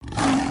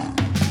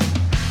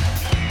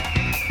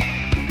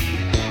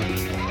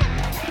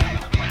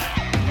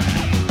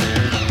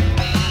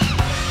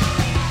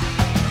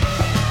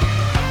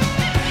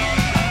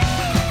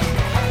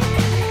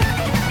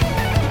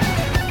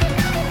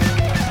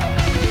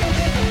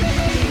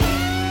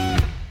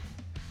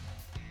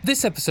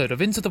This episode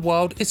of Into the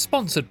Wild is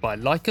sponsored by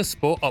Leica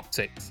Sport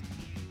Optics.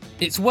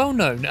 It's well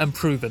known and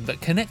proven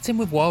that connecting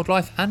with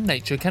wildlife and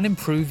nature can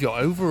improve your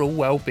overall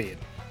well-being.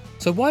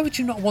 So why would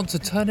you not want to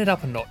turn it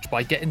up a notch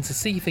by getting to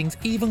see things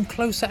even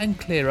closer and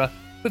clearer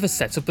with a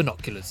set of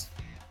binoculars?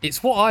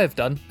 It's what I have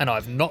done and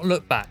I've not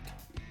looked back.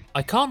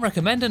 I can't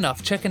recommend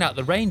enough checking out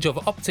the range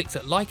of optics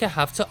that Leica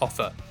have to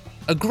offer.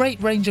 A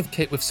great range of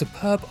kit with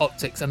superb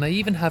optics, and they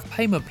even have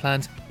payment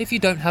plans if you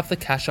don't have the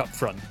cash up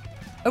front.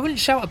 I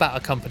wouldn't shout about a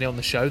company on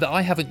the show that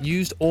I haven't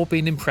used or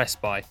been impressed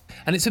by,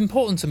 and it's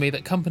important to me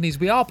that companies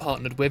we are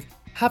partnered with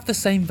have the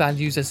same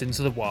values as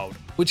Into the Wild,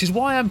 which is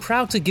why I'm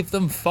proud to give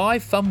them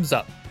 5 thumbs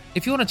up.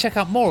 If you want to check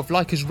out more of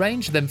Leica's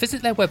range, then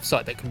visit their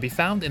website that can be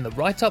found in the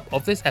write-up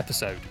of this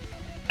episode.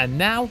 And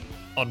now,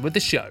 on with the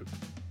show.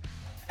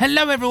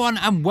 Hello everyone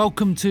and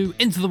welcome to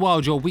Into the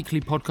Wild, your weekly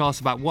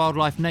podcast about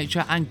wildlife,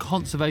 nature and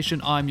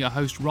conservation. I'm your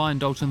host Ryan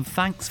Dalton.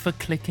 Thanks for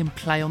clicking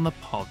play on the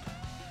pod.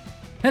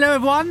 Hello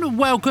everyone,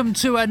 welcome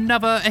to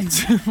another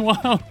Into the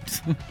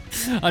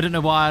Wild. I don't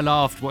know why I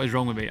laughed, what is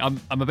wrong with me? I'm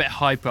a bit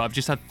hyper. I've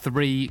just had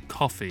 3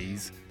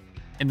 coffees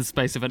in the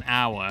space of an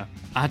hour.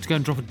 I had to go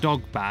and drop a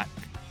dog back.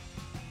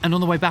 And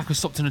on the way back I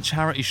stopped in a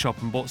charity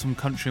shop and bought some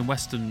country and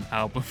western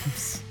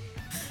albums.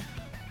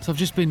 So I've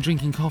just been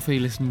drinking coffee,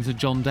 listening to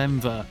John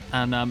Denver,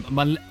 and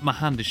my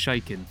hand is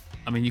shaking.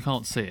 I mean, you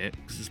can't see it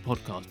because it's a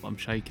podcast, but I'm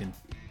shaking.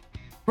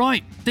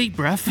 Right, deep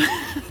breath.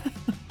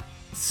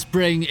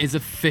 Spring is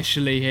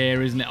officially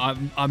here, isn't it?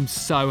 I'm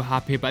so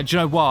happy about it. Do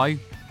you know why?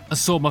 I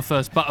saw my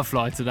first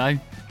butterfly today.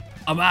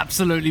 I'm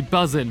absolutely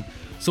buzzing.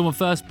 Saw my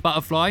first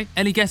butterfly.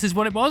 Any guesses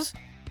what it was?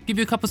 Give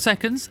you a couple of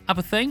seconds, have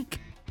a think.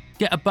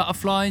 Get a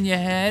butterfly in your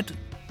head.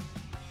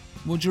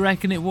 What do you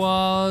reckon it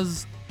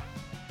was?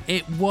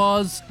 It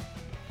was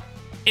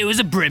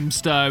a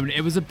brimstone.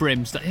 It was a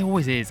brimstone. It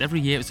always is. Every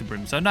year it's a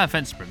brimstone. No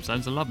offence to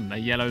brimstones. I love them. They're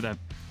yellow.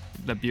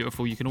 They're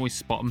beautiful. You can always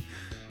spot them.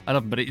 I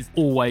love them, but it is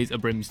always a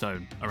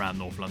brimstone around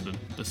North London.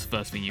 That's the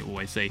first thing you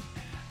always see.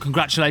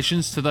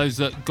 Congratulations to those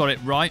that got it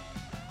right.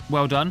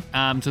 Well done.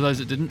 To those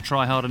that didn't,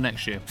 try harder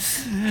next year.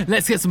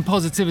 Let's get some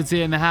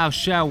positivity in the house,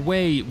 shall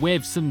we?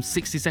 With some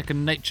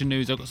 60-second nature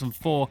news. I've got some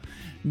 4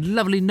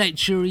 lovely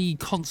nature-y,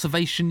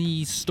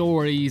 conservation-y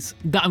stories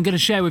that I'm going to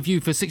share with you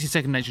for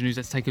 60-second nature news.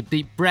 Let's take a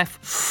deep breath.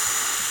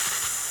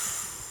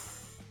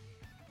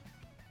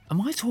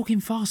 Am I talking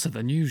faster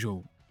than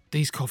usual?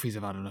 These coffees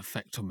have had an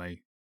effect on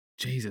me.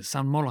 Jesus,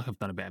 sound more like I've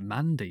done a bit of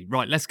Mandy.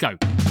 Right, let's go.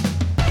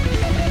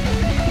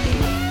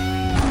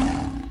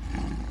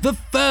 The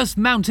first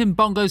mountain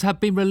bongos have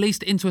been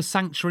released into a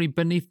sanctuary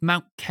beneath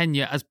Mount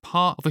Kenya as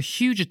part of a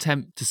huge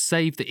attempt to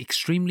save the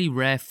extremely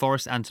rare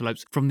forest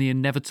antelopes from the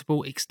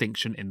inevitable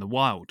extinction in the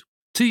wild.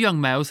 2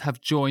 young males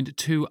have joined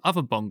 2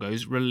 other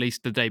bongos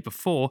released the day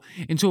before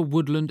into a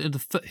woodland in the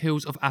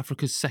foothills of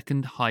Africa's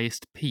second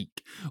highest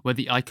peak, where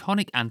the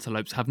iconic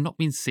antelopes have not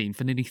been seen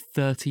for nearly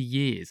 30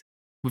 years.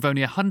 With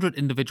only 100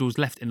 individuals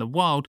left in the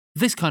wild,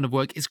 this kind of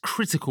work is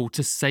critical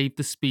to save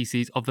the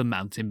species of the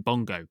mountain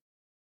bongo.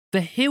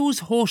 The Hill's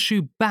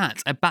horseshoe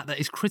bat, a bat that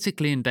is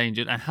critically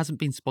endangered and hasn't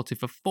been spotted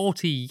for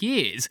 40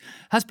 years,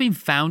 has been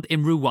found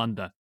in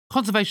Rwanda.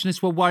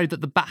 Conservationists were worried that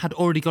the bat had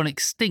already gone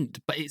extinct,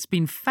 but it's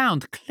been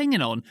found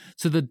clinging on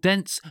to the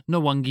dense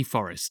Nwangi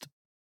forest.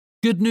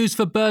 Good news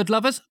for bird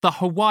lovers, the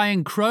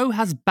Hawaiian crow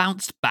has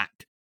bounced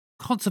back.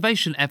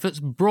 Conservation efforts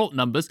brought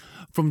numbers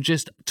from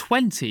just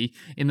 20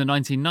 in the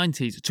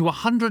 1990s to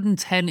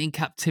 110 in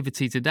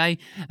captivity today,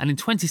 and in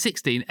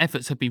 2016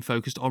 efforts have been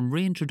focused on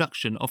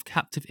reintroduction of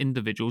captive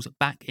individuals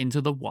back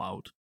into the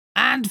wild.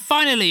 And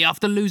finally,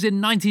 after losing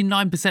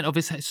 99% of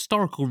its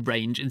historical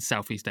range in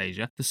Southeast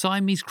Asia, the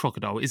Siamese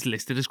crocodile is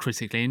listed as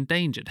critically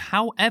endangered.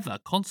 However,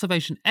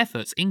 conservation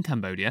efforts in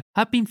Cambodia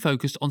have been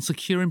focused on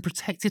securing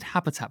protected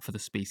habitat for the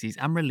species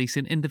and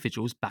releasing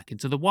individuals back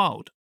into the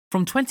wild.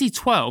 From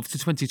 2012 to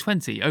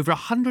 2020, over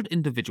 100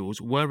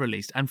 individuals were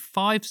released and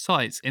 5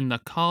 sites in the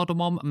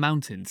Cardamom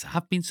Mountains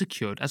have been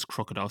secured as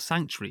crocodile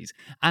sanctuaries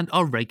and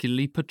are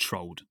regularly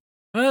patrolled.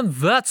 And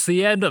that's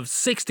the end of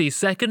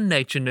 60-second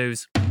nature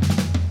news.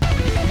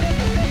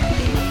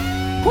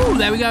 Woo,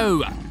 there we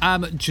go.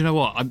 Do you know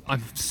what?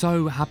 I'm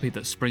so happy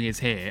that spring is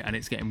here and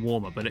it's getting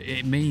warmer, but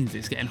it means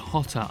it's getting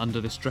hotter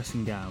under this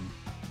dressing gown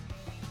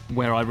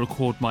where I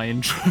record my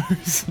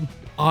intros.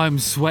 I'm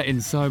sweating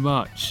so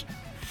much.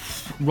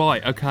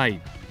 Right, okay,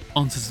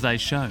 on to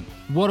today's show.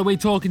 What are we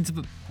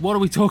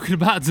talking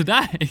about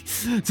today?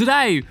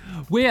 Today,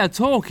 we are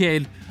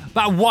talking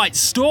about white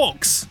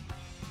storks.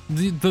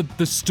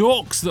 The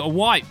storks that are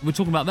white, we're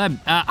talking about them.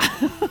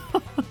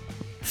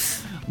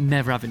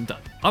 Never having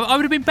done. I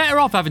would have been better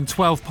off having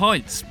 12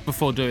 pints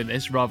before doing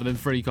this rather than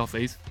 3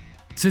 coffees.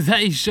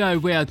 Today's show,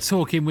 we are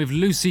talking with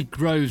Lucy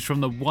Groves from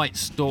the White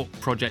Stork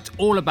Project,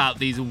 all about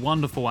these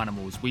wonderful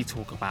animals. We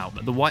talk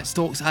about the white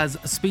storks as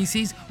a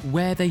species,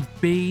 where they've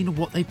been,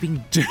 what they've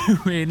been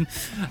doing,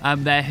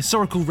 their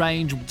historical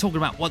range. We're talking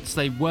about once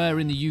they were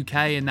in the UK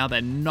and now they're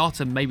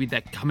not, and maybe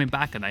they're coming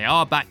back and they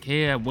are back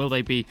here, and will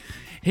they be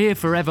here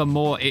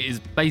forevermore, it is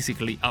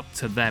basically up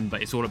to them,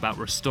 but it's all about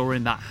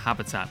restoring that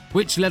habitat.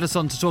 Which led us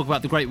on to talk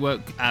about the great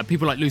work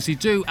people like Lucy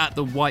do at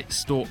the White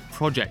Stork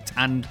Project.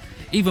 And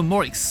even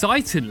more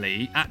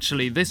excitingly,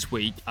 actually this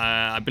week,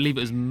 I believe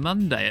it was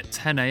Monday at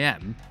 10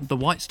 a.m, the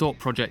White Stork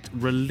Project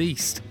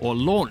released or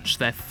launched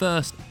their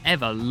first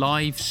ever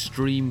live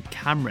stream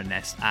camera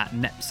nest at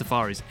Knepp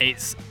Safaris.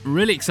 It's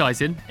really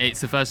exciting.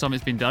 It's the first time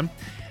it's been done.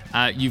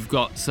 You've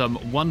got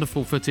some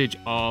wonderful footage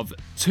of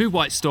 2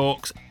 white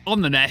storks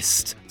on the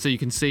nest, so you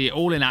can see it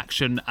all in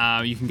action.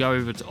 You can go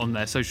over on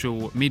their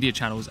social media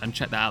channels and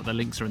check that out. The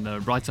links are in the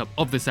write-up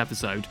of this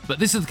episode. But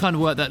this is the kind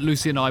of work that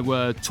Lucy and I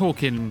were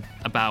talking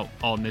about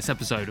on this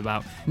episode,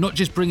 about not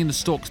just bringing the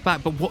storks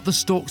back, but what the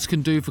storks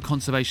can do for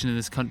conservation in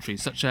this country.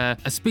 Such a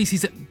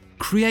species that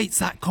creates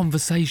that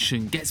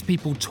conversation, gets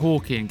people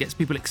talking, gets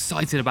people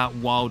excited about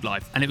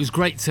wildlife. And it was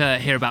great to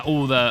hear about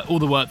all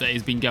the work that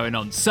has been going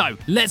on. So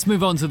let's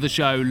move on to the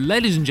show.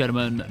 Ladies and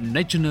gentlemen,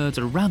 nature nerds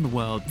around the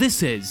world,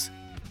 this is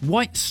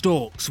White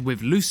Storks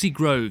with Lucy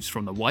Groves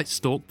from the White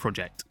Stork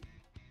Project.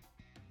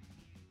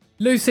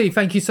 Lucy,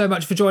 thank you so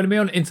much for joining me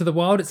on Into the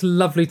Wild. It's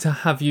lovely to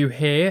have you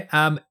here.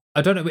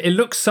 I don't know, it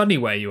looks sunny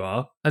where you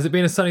are. Has it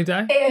been a sunny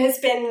day? It has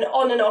been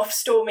on and off,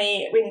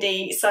 stormy,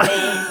 windy,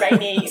 sunny,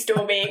 rainy,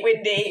 stormy,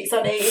 windy,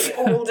 sunny,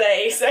 all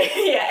day. So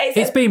yeah,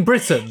 it's been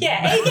Britain.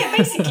 Yeah,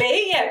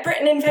 basically, yeah,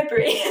 Britain in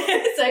February.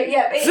 So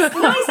yeah, it's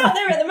nice out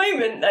there at the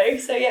moment though.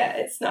 So yeah,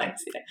 it's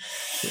nice.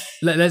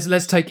 Yeah.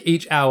 Let's take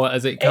each hour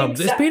as it comes.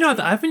 Exactly. It's been like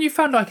that. Haven't you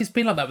found like it's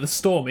been like that with the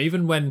storm?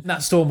 Even when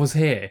that storm was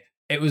here,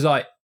 it was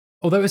like,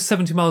 although it was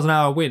 70 miles an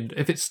hour wind,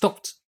 if it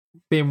stopped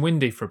being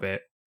windy for a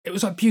bit, it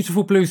was like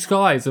beautiful blue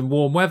skies and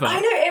warm weather. I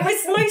know, it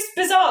was most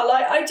bizarre.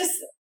 Like,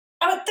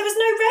 there was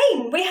no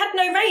rain. We had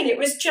no rain. It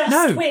was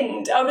just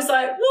wind. I was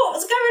like,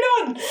 what's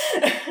going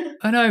on?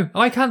 I know.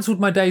 I cancelled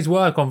my day's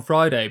work on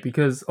Friday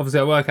because obviously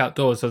I work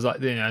outdoors, so I was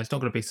like, it's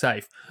not going to be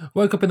safe.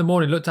 Woke up in the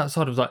morning, looked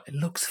outside, I was like, it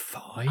looks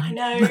fine. I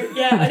know,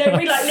 yeah. I know.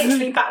 We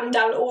literally battened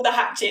down all the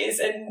hatches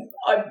and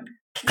I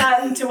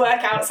planned to work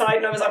outside,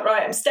 and I was like,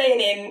 right, I'm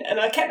staying in, and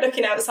I kept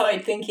looking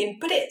outside thinking,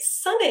 but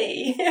it's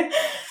sunny.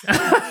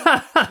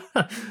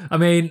 I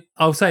mean,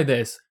 I'll say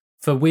this,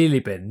 for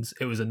wheelie bins,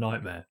 it was a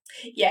nightmare.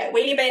 Yeah,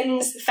 wheelie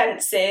bins,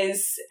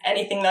 fences,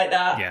 anything like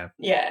that.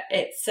 Yeah,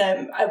 it's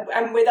and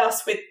with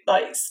us, with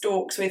like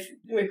storks,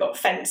 we've got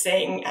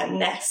fencing and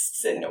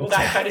nests and all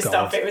that kind of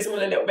stuff. It was all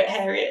a little bit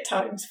hairy at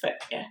times, but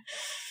yeah.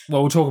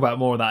 Well, we'll talk about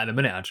more of that in a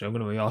minute, actually. I'm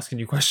going to be asking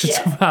you questions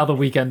about how the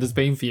weekend has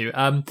been for you.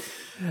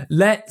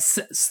 Let's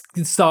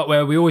start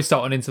where we always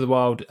start on Into the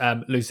Wild.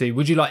 Lucy,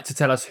 would you like to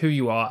tell us who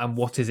you are and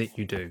what is it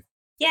you do?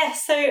 Yeah,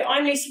 so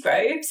I'm Lucy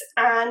Groves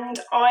and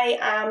I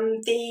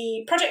am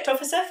the project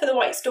officer for the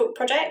White Stork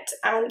Project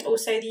and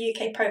also the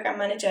UK programme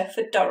manager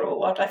for Durrell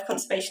Wildlife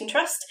Conservation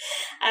Trust.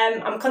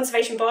 I'm a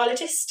conservation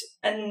biologist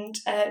and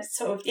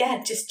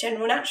just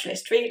general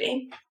naturalist,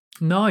 really.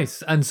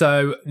 Nice. And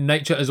so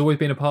nature has always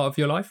been a part of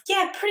your life?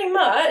 Yeah, pretty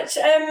much.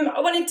 I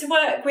wanted to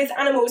work with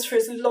animals for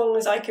as long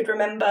as I could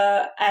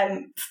remember.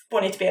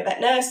 Wanted to be a vet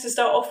nurse to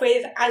start off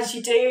with, as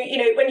you do. You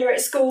know, when you're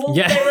at school,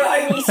 there are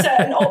only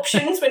certain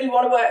options when you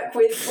want to work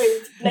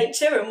with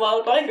nature and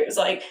wildlife. It was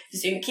like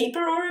zookeeper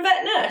or a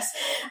vet nurse.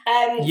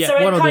 So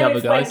I kind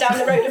of went down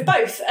the road of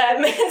both.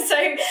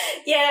 So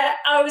yeah,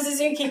 I was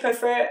a zookeeper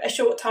for a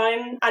short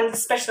time and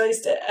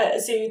specialised at a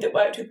zoo that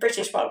worked with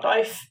British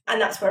wildlife, and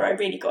that's where I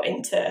really got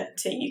into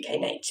UK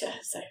nature.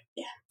 So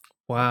yeah.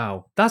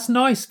 Wow, that's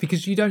nice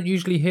because you don't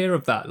usually hear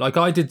of that. Like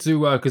I did zoo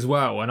work as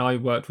well, and I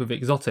worked with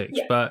exotics,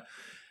 but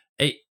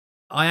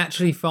I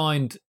actually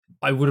find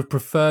I would have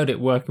preferred it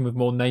working with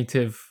more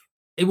native,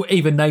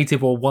 either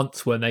native or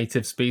once were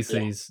native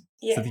species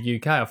to the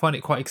UK. I find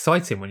it quite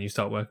exciting when you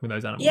start working with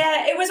those animals.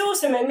 Yeah, it was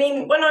awesome. I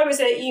mean, when I was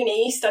at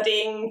uni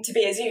studying to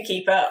be a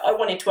zookeeper, I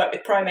wanted to work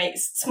with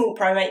primates, small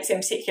primates in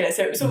particular.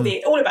 So it was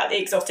all about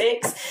the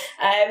exotics.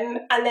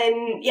 And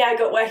then, I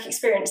got work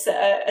experience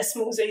at a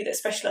small zoo that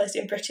specialised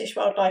in British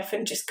wildlife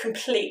and just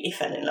completely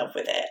fell in love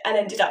with it and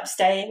ended up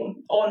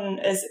staying on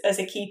as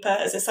a keeper,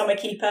 as a summer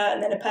keeper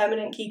and then a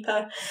permanent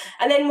keeper.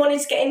 And then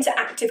wanted to get into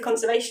active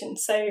conservation.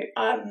 So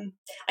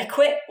I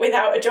quit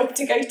without a job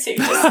to go to.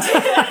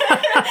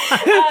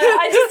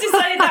 I just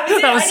decided that was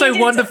it. That was so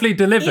wonderfully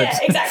delivered. Yeah,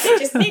 exactly.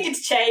 Just needed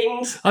to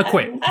change. I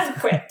quit. I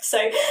quit. So,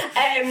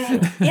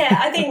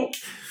 I think,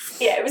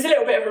 it was a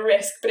little bit of a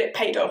risk, but it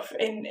paid off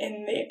in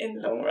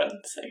the long run.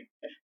 So,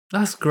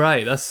 That's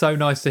great. That's so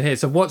nice to hear.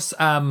 So, what's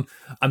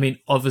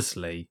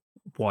obviously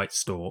white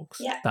storks.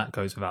 Yeah. That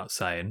goes without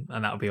saying,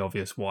 and that'll be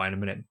obvious why in a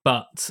minute.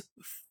 But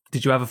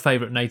did you have a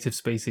favourite native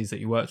species that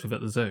you worked with at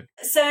the zoo?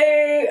 So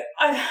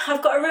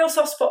I've got a real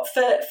soft spot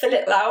for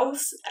little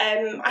owls.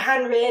 I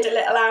hand reared a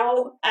little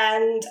owl,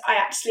 and I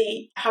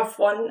actually have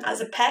one as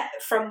a pet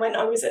from when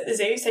I was at the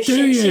zoo. So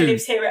she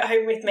lives here at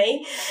home with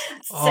me.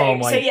 That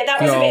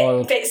was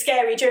a bit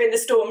scary during the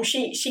storm.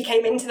 She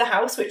came into the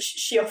house, which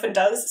she often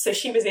does. So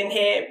she was in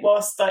here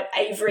whilst like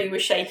Avery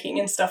was shaking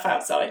and stuff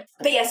outside.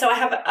 But yeah, so I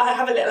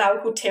have a little owl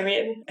called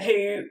Tyrion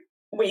who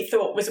we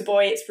thought was a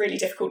boy. It's really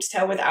difficult to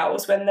tell with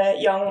owls when they're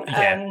young.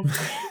 Yeah.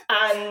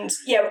 And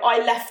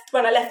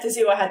when I left the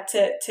zoo, I had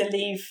to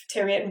leave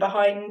Tyrion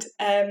behind.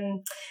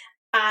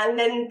 And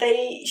then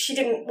she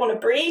didn't want to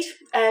breed.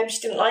 She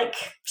didn't like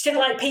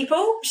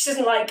people. She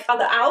doesn't like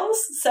other owls.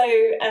 So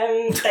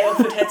they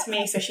offered her to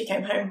me, so she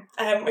came home,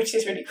 which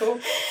is really cool.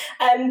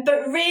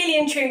 But really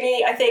and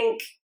truly, I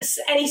think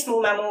any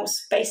small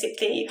mammals,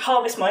 basically,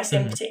 harvest mice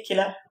in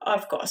particular,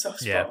 I've got a soft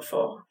spot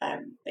for.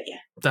 But yeah.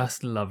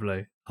 That's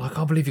lovely. I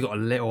can't believe you got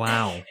a little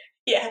owl.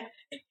 Yeah.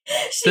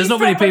 There's not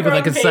many people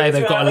that can say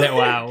they've got a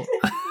little owl.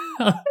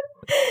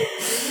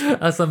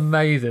 That's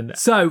amazing.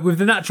 So, with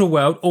the natural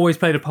world always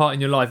played a part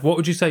in your life, what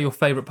would you say your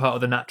favourite part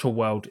of the natural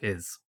world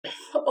is?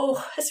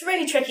 Oh, it's a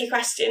really tricky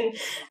question.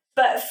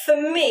 But for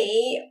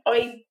me,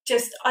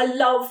 I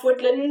love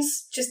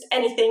woodlands, just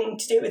anything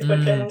to do with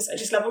woodlands. I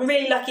just love them. I'm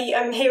really lucky.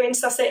 I'm here in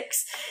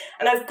Sussex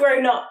and I've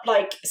grown up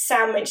like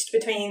sandwiched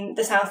between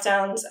the South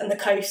Downs and the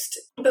coast.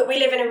 But we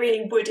live in a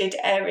really wooded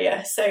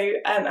area. So,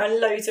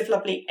 and loads of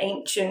lovely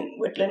ancient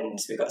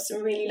woodlands. We've got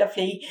some really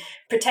lovely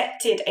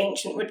protected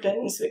ancient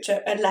woodlands, which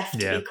are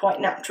left to be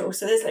quite natural.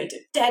 So there's loads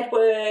of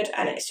deadwood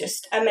and it's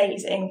just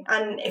amazing.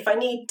 And if I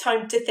need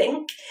time to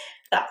think,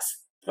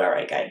 that's where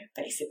I go,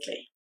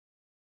 basically.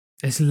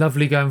 It's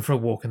lovely going for a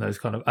walk in those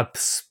kind of,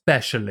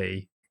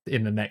 especially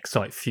in the next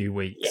few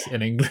weeks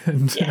in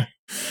England.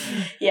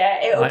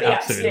 Yeah, it'll be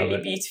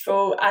absolutely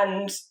beautiful.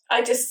 And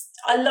I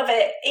love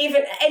it.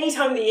 Even any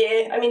time of the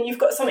year. I mean, you've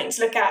got something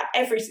to look at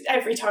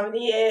every time of the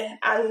year,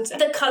 and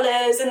the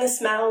colours and the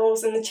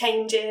smells and the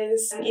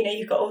changes. And,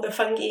 you've got all the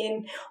fungi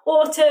in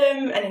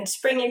autumn, and in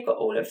spring you've got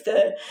all of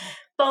the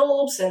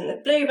bulbs and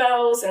the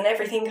bluebells and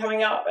everything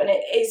coming up, and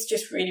it is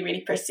just really,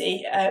 really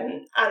pretty.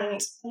 And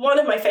one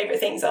of my favourite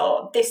things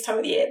are this time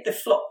of the year, the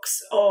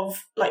flocks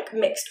of like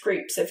mixed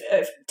groups of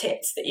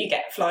tits that you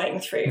get flying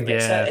through,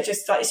 which are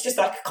it's just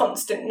like a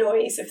constant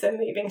noise of them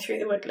moving through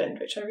the woodland,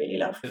 which I really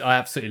love. I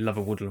absolutely love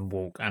a woodland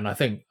walk, and I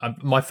think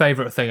my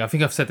favourite thing, I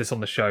think I've said this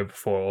on the show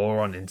before or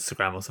on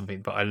Instagram or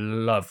something, but I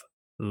love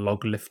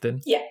log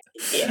lifting. Yeah.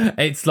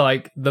 It's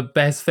like the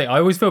best thing. I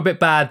always feel a bit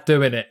bad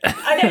doing it.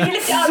 I know, you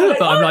lift it up and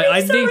but I'm like,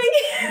 I sorry.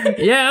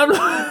 I'm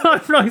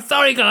like,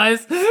 sorry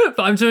guys, but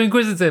I'm too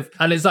inquisitive.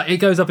 And it's like, it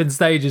goes up in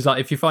stages.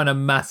 Like if you find a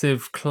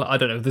massive, I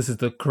don't know if this is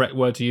the correct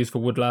word to use for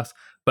woodlouse,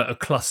 but a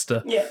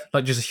cluster,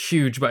 like just a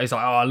huge, but it's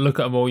like, look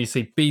at them all. You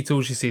see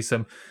beetles, you see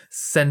some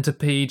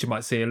centipedes, you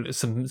might see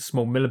some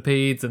small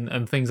millipedes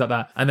and things like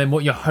that. And then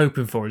what you're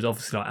hoping for is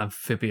obviously like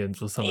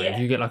amphibians or something. If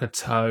you get like a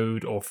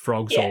toad or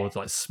frogs or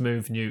like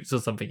smooth newts or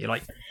something, you're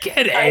like,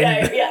 get in. I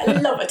know, I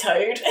love a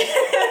toad.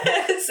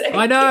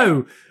 I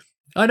know.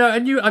 And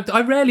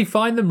I rarely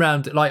find them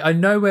round. Like I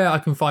know where I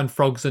can find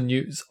frogs and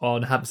newts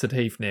on Hampstead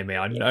Heath near me.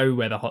 I know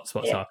where the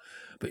hotspots are.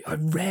 But I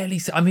rarely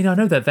see, I mean, I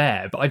know they're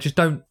there, but I just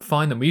don't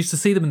find them. We used to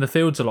see them in the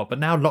fields a lot, but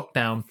now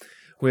lockdown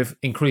with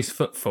increased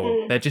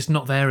footfall, they're just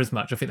not there as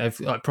much. I think they've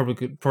like,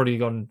 probably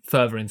gone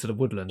further into the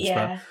woodlands.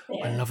 But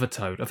I love a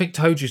toad. I think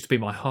toads used to be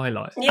my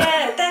highlight.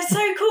 Yeah, they're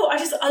so cool.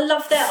 I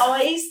love their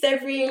eyes.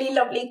 They're really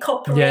lovely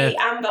coppery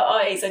amber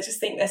eyes. I just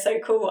think they're so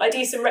cool. I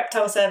do some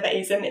reptile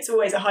surveys and it's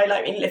always a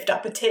highlight when you lift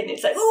up a tin.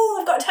 It's like, oh,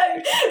 I've got a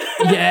toad.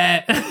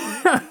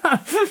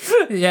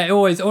 Yeah,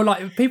 always. Or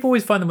like people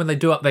always find them when they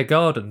do up their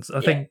gardens. I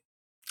think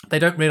they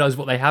don't realise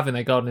what they have in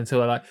their garden until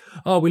they're like,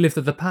 oh, we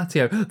lifted the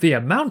patio. The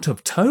amount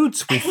of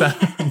toads we found.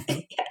 Oh,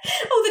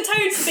 the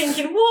toads are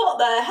thinking, what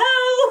the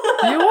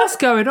hell? What's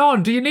going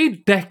on? Do you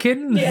need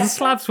decking? The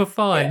slabs were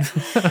fine.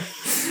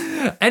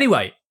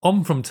 Anyway,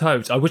 on from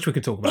toads. I wish we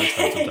could talk about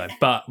toads all day,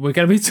 but we're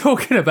going to be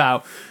talking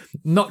about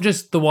not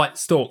just the White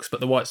Storks, but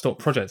the White Stork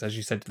Project, as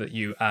you said, that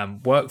you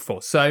work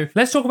for. So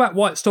let's talk about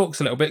White Storks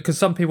a little bit, because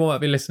some people might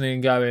be listening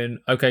and going,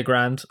 okay,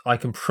 grand, I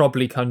can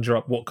probably conjure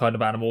up what kind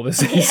of animal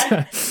this is.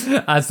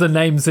 As the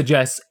name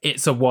suggests,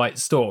 it's a white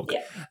stork.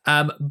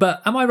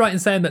 But am I right in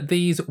saying that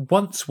these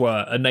once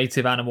were a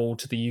native animal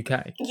to the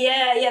UK?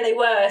 Yeah, they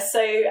were.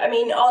 So, I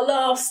mean, our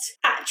last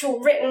actual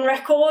written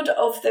record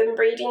of them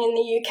breeding in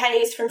the UK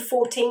is from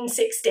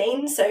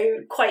 1416, so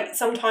quite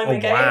some time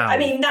ago. Wow. I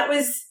mean, that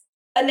was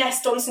a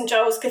nest on St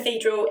Giles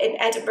Cathedral in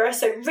Edinburgh,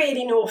 so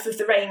really north of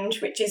the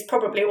range, which is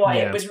probably why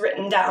it was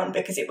written down,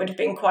 because it would have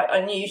been quite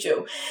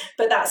unusual.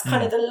 But that's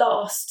kind of the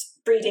last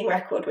breeding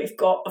record we've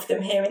got of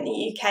them here in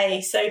the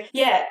UK. So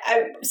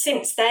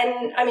since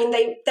then, I mean,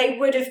 they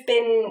would have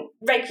been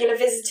regular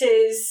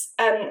visitors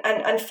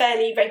and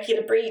fairly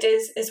regular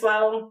breeders as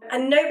well.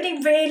 And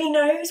nobody really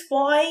knows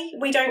why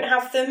we don't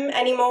have them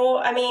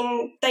anymore. I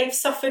mean, they've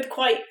suffered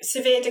quite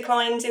severe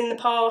declines in the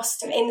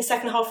past, in the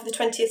second half of the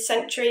 20th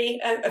century,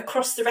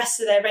 across the rest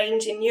of their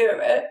range in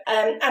Europe,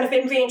 and have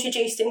been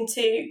reintroduced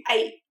into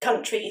 8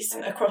 countries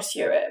across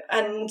Europe.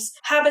 And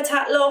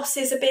habitat loss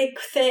is a big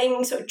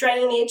thing, sort of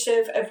drainage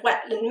of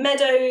wetland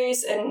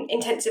meadows and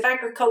intensive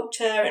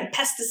agriculture and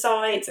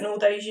pesticides and all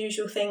those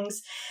usual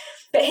things.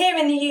 But here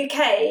in the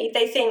UK,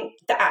 they think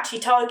that actually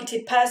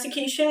targeted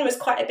persecution was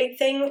quite a big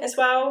thing as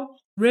well.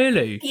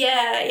 Really?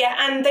 Yeah,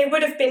 and they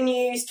would have been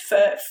used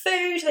for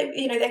food.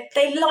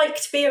 They like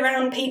to be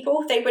around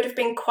people. They would have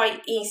been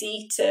quite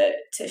easy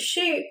to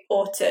shoot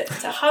or to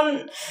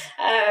hunt.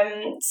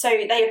 So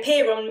they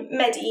appear on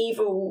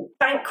medieval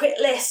banquet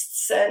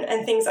lists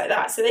and things like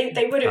that. So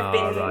they would have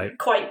been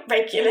quite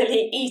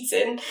regularly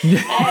eaten.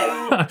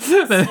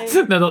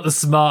 They're not the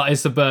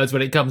smartest of birds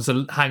when it comes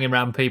to hanging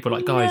around people.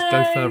 Like, guys,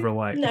 go further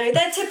away. No,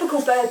 they're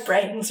typical bird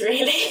brains,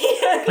 really.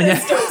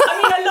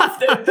 I love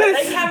them, but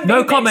they can be no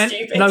a bit comment.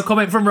 stupid. No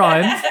comment from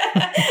Ryan.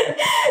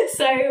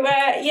 So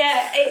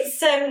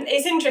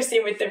it's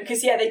interesting with them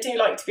because they do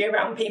like to be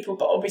around people,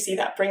 but obviously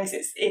that brings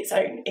its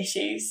own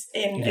issues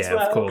in as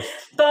well. Of course.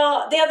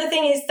 But the other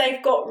thing is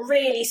they've got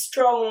really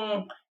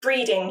strong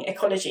breeding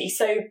ecology,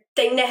 so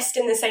they nest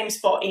in the same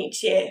spot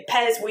each year.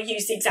 Pairs will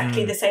use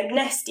exactly the same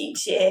nest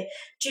each year.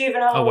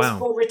 Juveniles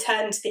will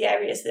return to the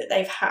areas that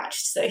they've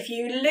hatched. So if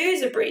you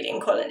lose a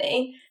breeding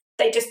colony,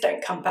 they just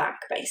don't come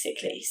back,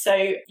 basically. So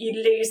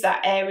you lose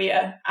that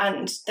area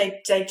and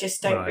they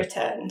just don't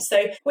return.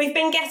 So we've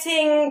been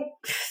getting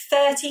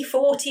 30,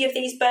 40 of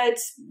these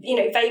birds,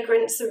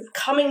 vagrants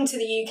coming to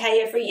the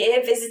UK every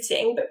year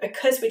visiting, but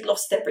because we'd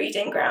lost their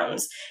breeding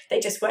grounds,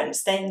 they just weren't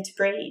staying to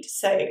breed.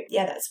 So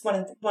that's one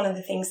of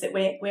the things that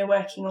we're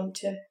working on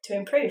to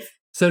improve.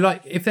 So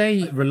like if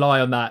they rely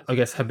on that, I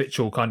guess,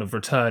 habitual kind of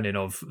returning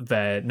of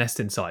their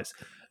nesting sites,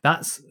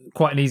 that's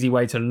quite an easy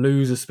way to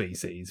lose a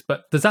species.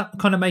 But does that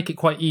kind of make it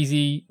quite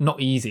easy?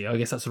 Not easy, I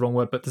guess that's the wrong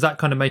word, but does that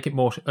kind of make it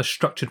more a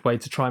structured way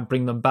to try and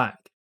bring them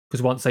back?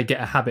 Because once they get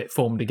a habit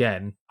formed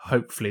again,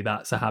 hopefully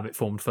that's a habit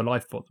formed for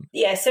life for them.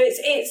 Yeah, so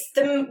it's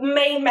the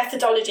main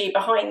methodology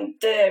behind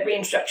the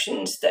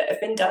reintroductions that have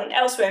been done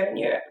elsewhere in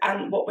Europe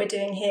and what we're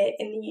doing here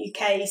in the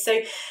UK. So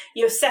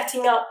you're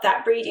setting up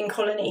that breeding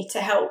colony to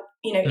help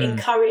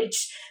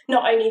encourage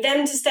not only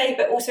them to stay,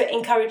 but also it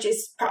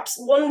encourages perhaps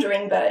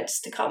wandering birds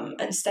to come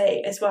and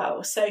stay as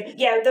well. So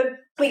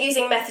we're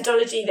using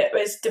methodology that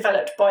was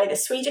developed by the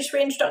Swedish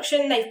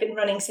reintroduction. They've been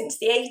running since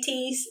the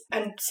 80s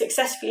and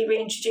successfully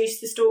reintroduced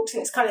the storks,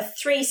 and it's kind of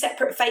 3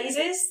 separate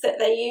phases that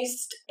they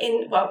used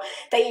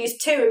they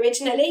used 2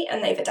 originally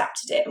and they've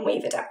adapted it and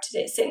we've adapted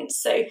it since.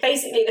 So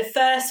basically the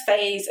first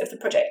phase of the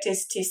project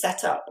is to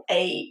set up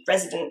a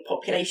resident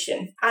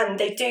population, and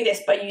they do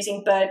this by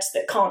using birds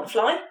that can't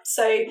fly.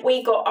 So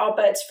we got our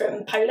birds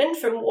from Poland,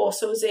 from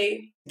Warsaw Zoo.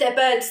 They're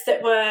birds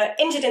that were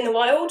injured in the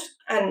wild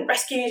and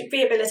rescued,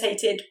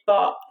 rehabilitated,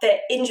 but their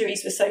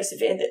injuries were so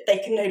severe that they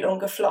can no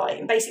longer fly.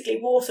 And basically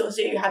Warsaw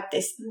Zoo had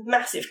this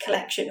massive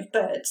collection of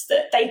birds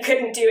that they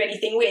couldn't do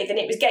anything with, and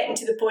it was getting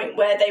to the point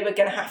where they were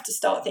going to have to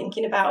start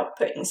thinking about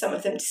putting some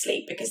of them to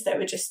sleep because there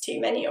were just too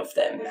many of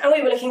them. And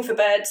we were looking for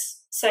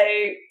birds, so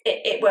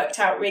it worked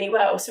out really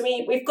well. So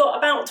we've got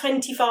about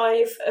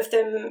 25 of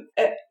them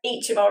at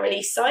each of our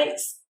release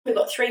sites. We've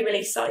got 3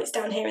 release sites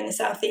down here in the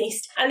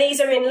southeast, and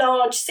these are in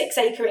large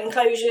 6-acre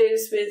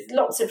enclosures with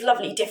lots of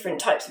lovely different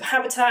types of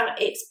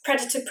habitat. It's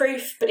predator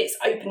proof, but it's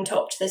open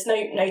topped. There's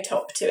no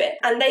top to it,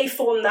 and they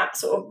form that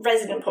sort of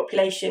resident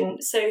population.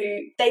 So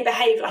they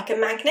behave like a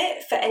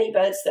magnet for any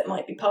birds that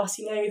might be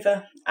passing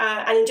over.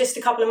 And in just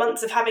a couple of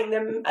months of having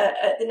them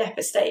at the Knepp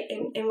estate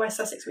in West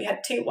Sussex, we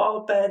had 2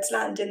 wild birds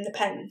land in the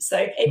pen. So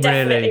it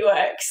definitely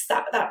works.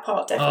 That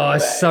part definitely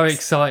works. It's so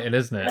exciting,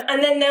 isn't it?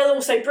 And then they'll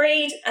also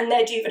breed, and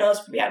their juveniles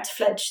will be able to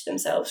fledge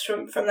themselves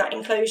from that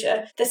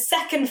enclosure. The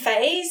second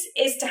phase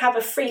is to have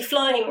a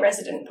free-flying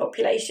resident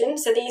population.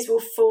 So these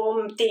will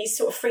form these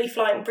sort of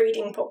free-flying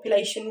breeding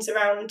populations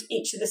around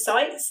each of the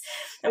sites.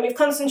 And we've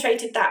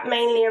concentrated that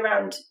mainly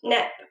around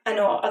Knepp and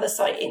our other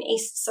site in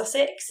East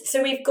Sussex.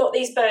 So we've got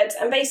these birds,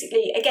 and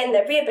basically, again,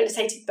 they're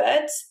rehabilitated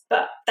birds,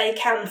 but they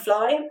can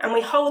fly, and we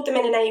hold them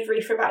in an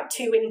aviary for about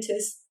 2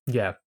 winters.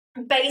 Yeah.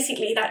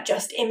 Basically, that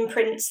just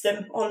imprints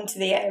them onto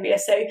the area.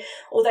 So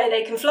although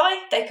they can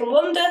fly, they can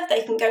wander,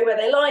 they can go where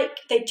they like,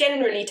 they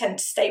generally tend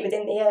to stay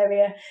within the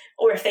area,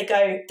 or if they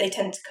go, they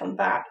tend to come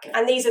back.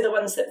 And these are the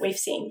ones that we've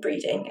seen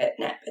breeding at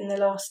Knepp in the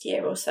last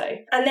year or so.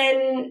 And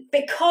then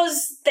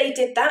because they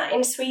did that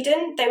in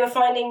Sweden, they were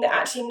finding that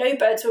actually no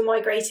birds were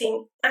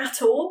migrating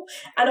at all.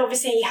 And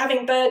obviously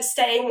having birds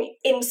staying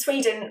in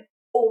Sweden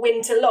all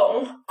winter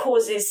long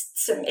causes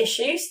some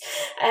issues.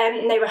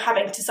 They were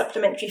having to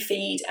supplementary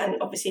feed, and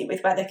obviously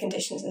with weather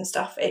conditions and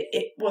stuff,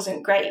 it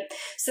wasn't great.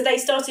 So they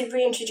started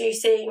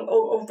reintroducing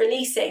or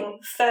releasing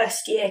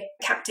first-year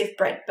captive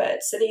bred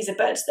birds. So these are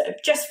birds that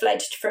have just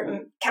fledged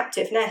from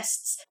captive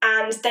nests,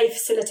 and they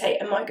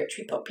facilitate a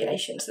migratory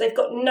population. So they've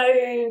got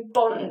no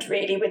bond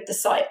really with the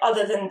site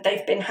other than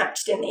they've been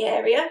hatched in the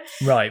area.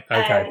 Right,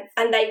 okay.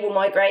 And they will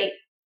migrate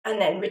and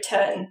then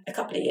return a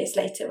couple of years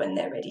later when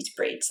they're ready to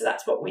breed. So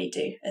that's what we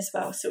do as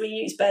well. So we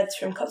use birds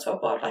from Cotswold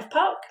Wildlife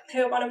Park,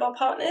 who are one of our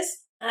partners,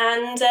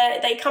 and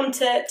they come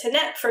to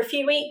Knepp for a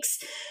few weeks,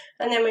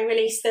 and then we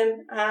release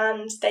them,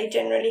 and they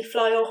generally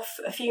fly off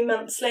a few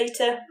months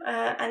later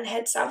and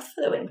head south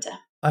for the winter.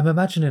 I'm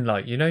imagining,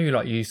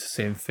 you used to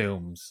see in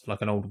films,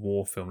 like an old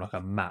war film, like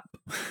a map,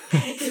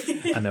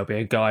 and there'll be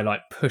a guy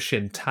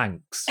pushing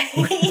tanks.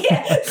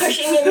 Yeah,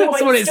 pushing in white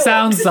That's what it storks.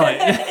 sounds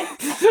like.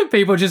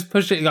 People just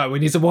push it, like, we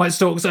need some white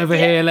storks over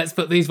here, let's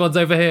put these ones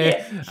over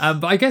here.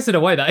 But I guess in a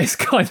way that is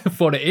kind of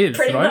what it is,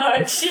 pretty right?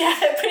 much.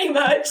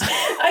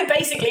 I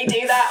basically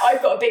do that.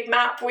 I've got a big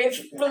map with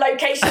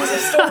locations of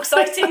stork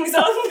sightings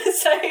on,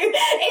 so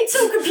it's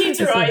all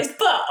computerised,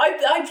 but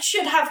I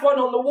should have one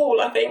on the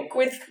wall, I think,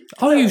 with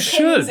you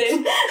should.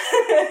 in.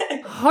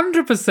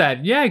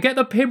 100%. Yeah, get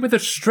the pin with a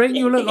string.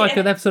 You look like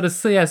an episode of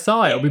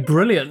CSI. It'll be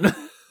brilliant.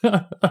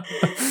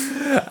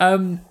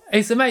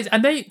 It's amazing.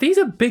 And these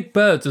are big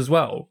birds as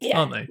well,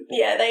 aren't they?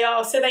 Yeah, they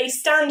are. So they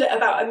stand at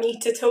about 1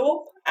 metre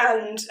tall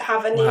and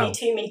have a nearly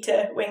 2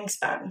 metre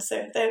wingspan.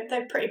 So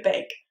they're pretty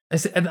big.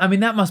 I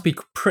mean, that must be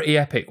pretty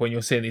epic when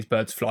you're seeing these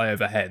birds fly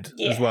overhead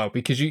as well,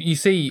 because you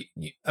see,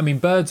 I mean,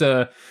 birds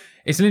are,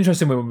 it's an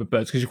interesting one with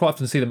birds because you quite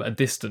often see them at a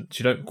distance.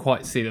 You don't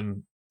quite see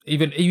them,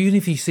 even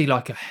if you see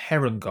like a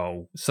heron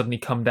gull suddenly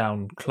come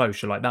down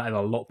close, you're like, that is a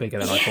lot bigger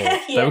than I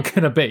thought they were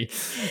going to be.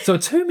 So a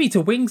 2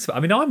 metre wingspan, I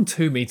mean, I'm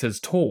 2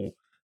 metres tall.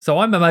 So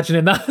I'm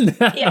imagining that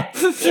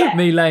now,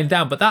 me laying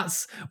down. But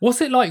what's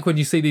it like when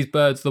you see these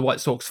birds, the white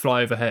storks,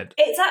 fly overhead?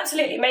 It's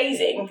absolutely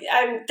amazing.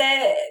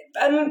 They're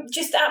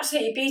just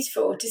absolutely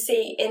beautiful to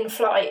see in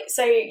flight.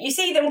 So you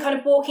see them kind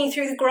of walking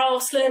through the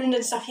grassland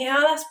and stuff.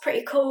 Yeah, that's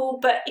pretty cool.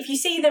 But if you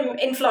see them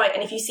in flight,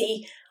 and if you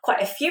see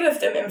quite a few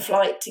of them in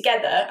flight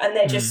together, and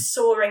they're just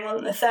soaring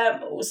on the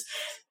thermals,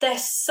 they're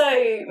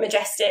so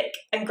majestic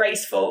and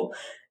graceful.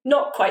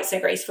 Not quite so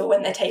graceful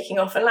when they're taking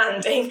off and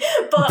landing,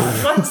 but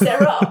once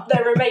they're up,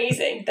 they're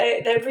amazing.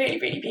 They're really,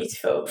 really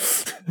beautiful.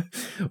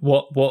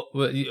 What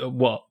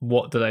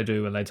do they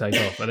do when they take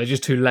off? Are they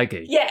just too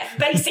leggy? Yeah,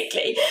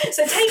 basically.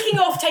 So taking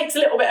off takes a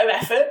little bit of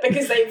effort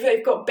because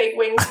they've got big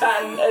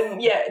wingspan,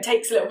 and it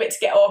takes a little bit to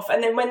get off.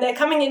 And then when they're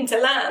coming into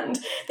land,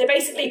 they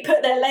basically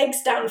put their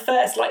legs down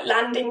first, like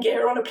landing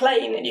gear on a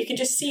plane, and you can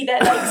just see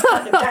their legs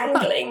kind of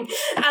dangling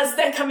as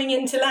they're coming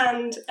into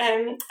land.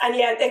 And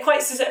they're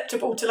quite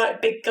susceptible to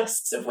like big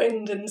gusts of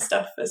wind and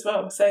stuff as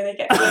well, so they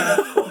get blown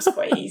off course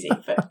quite easy.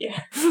 But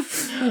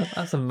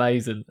that's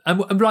amazing.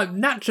 And like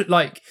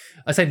like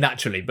I say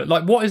naturally, but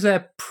like, what is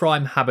their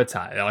prime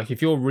habitat? Like,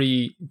 if you're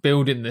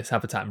rebuilding this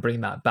habitat and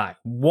bringing that back,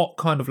 what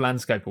kind of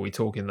landscape are we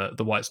talking that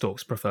the white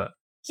storks prefer?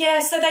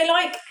 Yeah, so they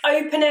like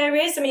open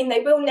areas. I mean,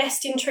 they will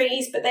nest in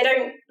trees, but they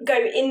don't go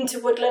into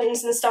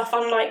woodlands and stuff,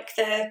 unlike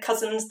their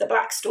cousins, the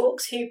black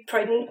storks, who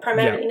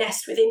primarily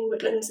nest within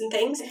woodlands and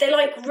things. They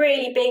like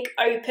really big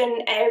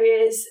open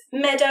areas,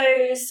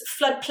 meadows,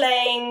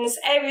 floodplains,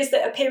 areas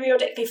that are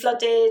periodically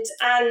flooded,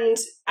 and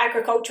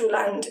agricultural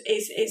land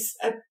is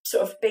a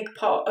sort of big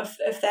part of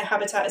their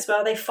habitat as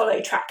well. They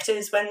follow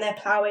tractors when they're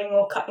ploughing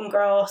or cutting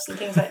grass and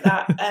things like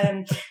that.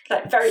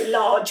 Like very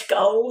large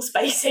gulls,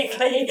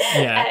 basically.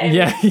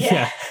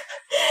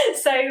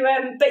 So,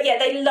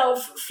 they love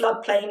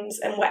floodplains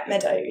and wet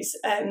meadows.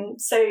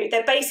 So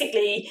they're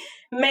basically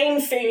main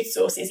food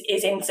source is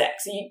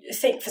insects. So you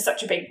think for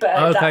such a big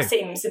bird, that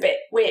seems a bit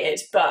weird,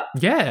 but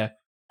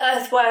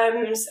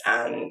earthworms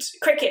and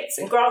crickets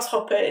and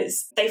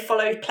grasshoppers. They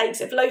follow plagues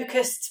of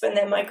locusts when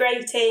they're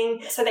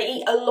migrating. So they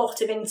eat a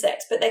lot of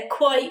insects, but they're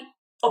quite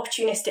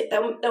opportunistic.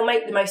 They'll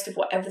make the most of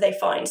whatever they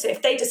find. So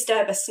if they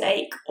disturb a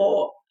snake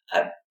or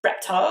a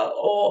reptile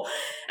or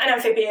an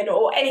amphibian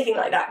or anything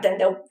like that, then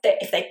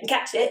if they can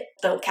catch it,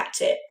 they'll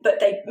catch it. But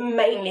they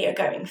mainly are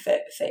going for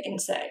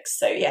insects.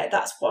 So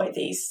that's why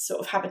these sort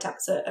of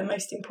habitats are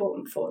most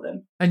important for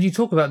them. And you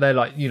talk about they're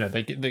like,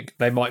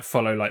 they might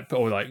follow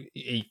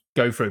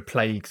go through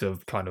plagues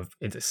of kind of,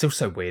 it's still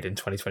so weird in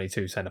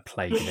 2022 saying a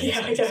plague in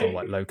insects. It's all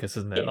like locusts,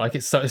 isn't it? Like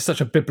it's such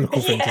a biblical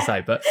thing to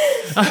say, but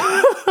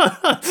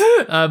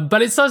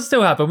but it does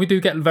still happen. We do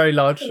get very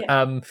large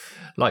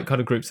like kind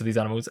of groups of these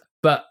animals,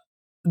 but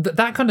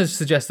that kind of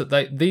suggests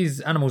that these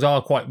animals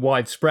are quite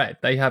widespread.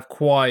 They have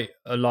quite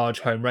a large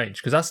home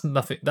range, because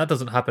that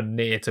doesn't happen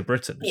near to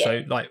Britain.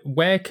 So like,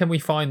 where can we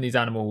find these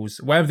animals?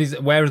 Where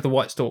are the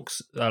white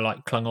storks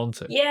like clung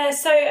onto?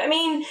 So I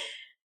mean,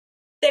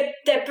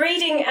 they're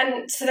breeding,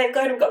 and so they've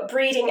kind of got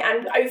breeding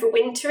and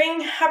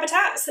overwintering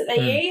habitats that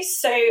they use.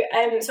 So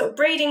sort of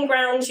breeding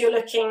grounds, you're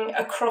looking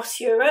across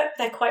Europe.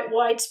 They're quite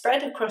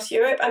widespread across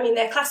Europe. I mean,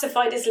 they're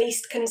classified as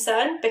least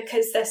concern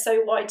because they're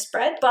so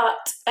widespread, but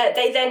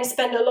they then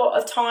spend a lot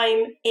of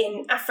time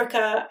in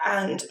Africa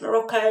and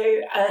Morocco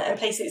and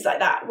places like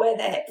that where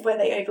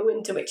they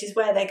overwinter, which is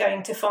where they're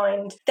going to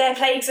find their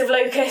plagues of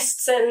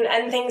locusts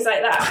and things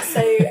like that.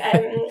 So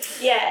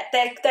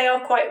they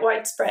are quite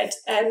widespread,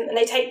 and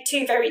they take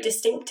two very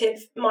distinctive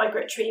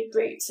migratory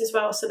routes as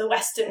well. So the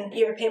Western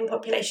European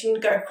population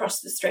go across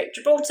the Strait of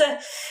Gibraltar,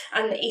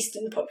 and the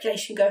Eastern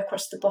population go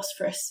across the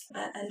Bosphorus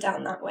and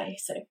down that way.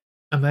 So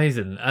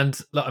amazing. And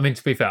I mean,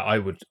 to be fair, I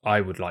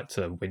would like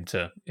to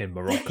winter in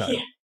Morocco.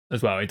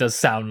 As well. It does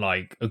sound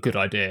like a good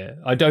idea.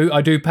 I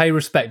do pay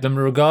respect, and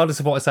regardless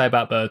of what I say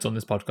about birds on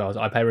this podcast,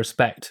 I pay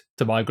respect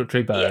to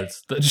migratory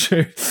birds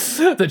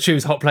that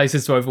choose hot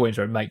places to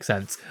overwinter. It makes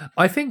sense.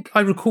 I think I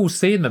recall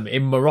seeing them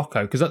in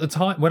Morocco, because at the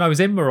time when I was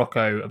in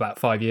Morocco about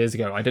 5 years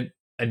ago,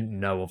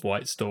 know of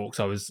white storks.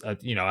 I was,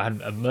 I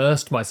hadn't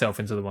immersed myself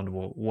into the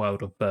wonderful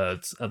world of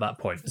birds at that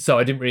point. So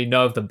I didn't really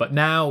know of them. But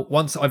now,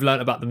 once I've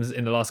learned about them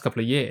in the last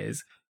couple of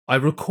years, I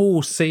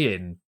recall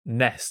seeing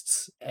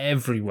nests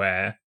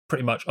everywhere,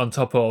 pretty much on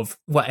top of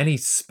any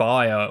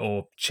spire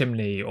or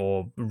chimney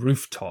or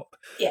rooftop.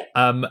 Yeah.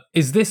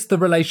 Is this the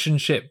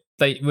relationship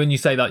when you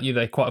say that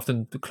they're quite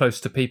often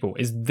close to people?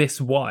 Is this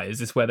why? Is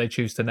this where they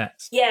choose to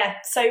nest? Yeah.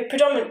 So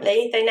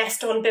predominantly they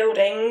nest on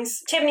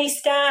buildings, chimney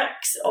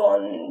stacks,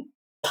 on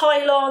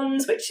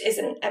pylons, which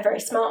isn't a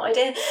very smart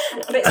idea,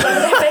 but it's one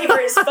of their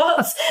favourite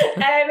spots.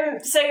 And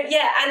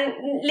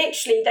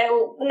literally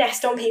they'll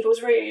nest on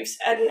people's roofs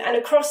and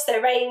across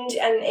their range,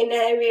 and in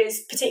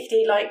areas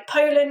particularly like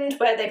Poland,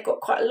 where they've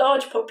got quite a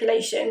large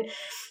population,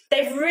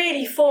 they've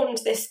really formed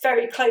this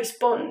very close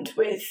bond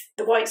with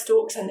the white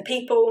storks and the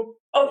people.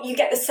 Oh, you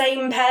get the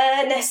same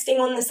pair nesting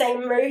on the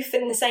same roof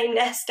in the same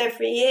nest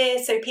every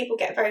year, so people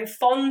get very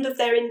fond of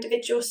their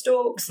individual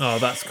storks. Oh,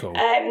 that's cool.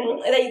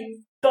 They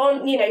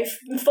bond,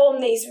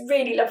 form these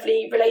really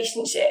lovely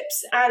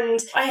relationships. And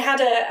I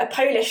had a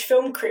Polish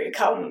film crew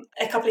come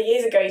a couple of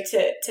years ago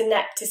to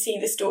Knepp to see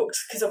the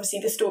storks, because obviously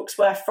the storks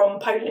were from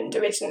Poland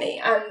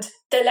originally. And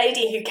the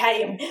lady who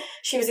came,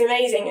 she was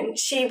amazing, and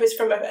she was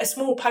from a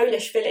small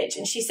Polish village,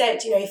 and she said,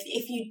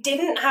 if you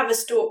didn't have a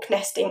stork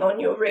nesting on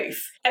your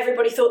roof,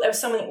 everybody thought there was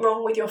something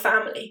wrong with your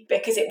family,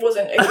 because it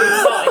wasn't a good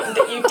sign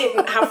that you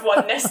didn't have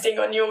one nesting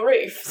on your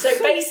roof. So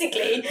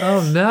basically,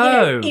 oh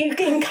no, you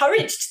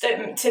encouraged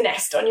them to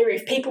nest on your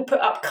roof. People put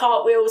up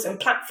cartwheels and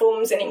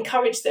platforms and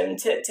encourage them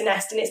to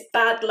nest, and it's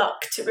bad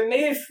luck to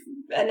remove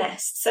a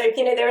nest. So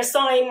they're a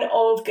sign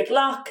of good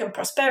luck and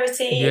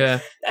prosperity,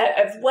 of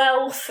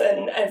wealth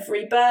and of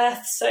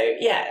rebirth. So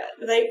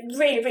they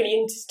really, really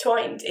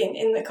intertwined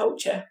in the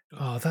culture.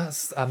 Oh,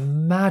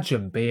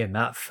 imagine being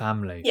that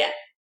family. Yeah,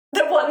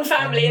 the one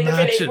family in the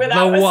village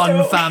without the one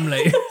stork.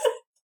 family.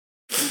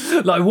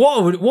 Like,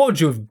 what would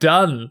you have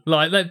done?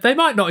 Like, they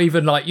might not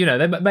even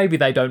maybe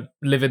they don't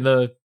live in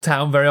the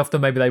town very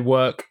often. Maybe they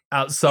work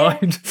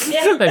outside.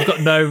 Yeah. They've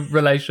got no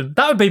relation.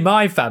 That would be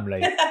my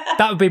family.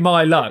 That would be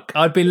my luck.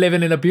 I'd be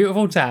living in a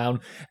beautiful town.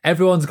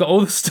 Everyone's got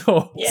all the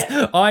storks.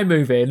 Yeah. I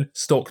move in,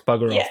 storks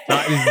bugger off.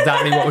 That is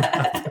exactly what would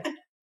happen.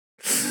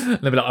 And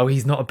they'll be like, oh,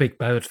 he's not a big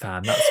bird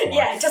fan. That's why.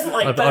 Yeah, doesn't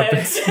like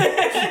birds.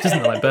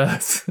 Doesn't like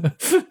birds.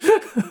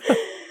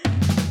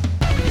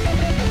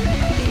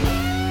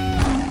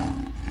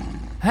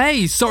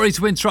 Hey, sorry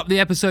to interrupt the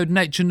episode,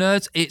 Nature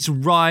Nerds. It's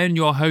Ryan,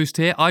 your host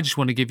here. I just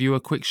want to give you a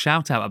quick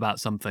shout out about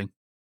something.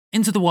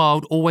 Into the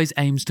Wild always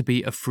aims to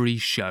be a free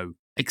show,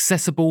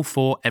 accessible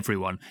for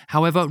everyone.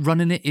 However,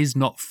 running it is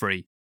not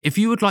free. If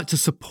you would like to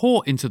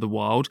support Into the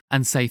Wild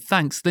and say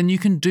thanks, then you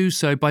can do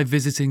so by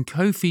visiting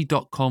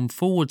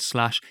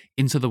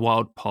ko-fi.com/Into the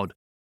Wild pod.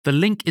 The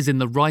link is in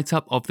the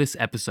write-up of this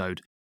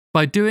episode.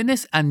 By doing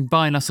this and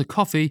buying us a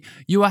coffee,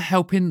 you are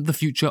helping the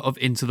future of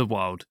Into the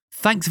Wild.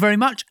 Thanks very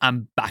much,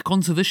 and back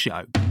onto the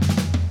show.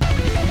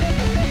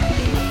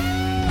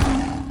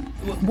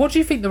 What do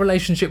you think the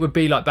relationship would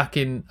be like back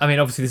in... I mean,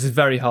 obviously, this is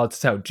very hard to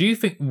tell. Do you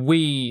think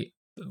the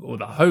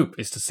hope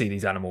is to see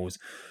these animals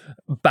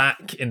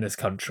back in this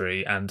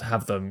country and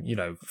have them,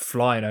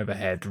 flying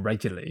overhead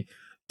regularly?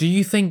 Do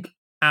you think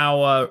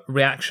our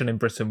reaction in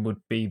Britain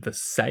would be the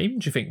same?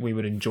 Do you think we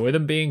would enjoy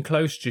them being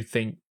close? Do you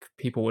think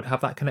people would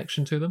have that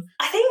connection to them?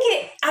 I think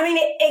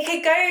it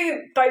could go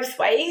both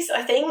ways,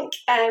 I think.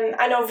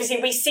 And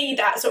obviously we see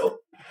that sort of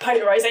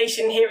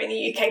polarisation here in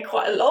the UK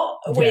quite a lot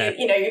with,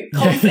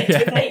 conflict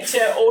with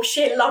nature or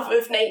sheer love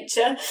of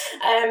nature.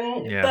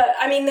 But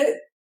I mean,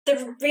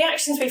 the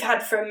reactions we've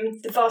had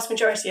from the vast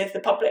majority of the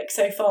public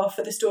so far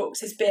for the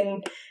storks has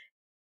been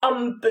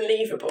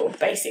unbelievable,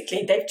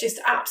 basically. They've just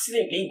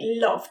absolutely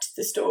loved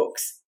the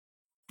storks.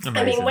 Amazing.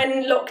 I mean,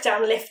 when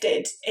lockdown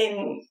lifted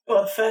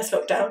the first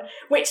lockdown,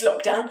 which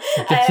lockdown?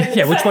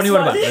 Which one are you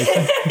on about?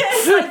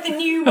 It's like the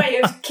new way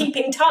of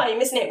keeping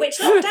time, isn't it? Which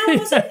lockdown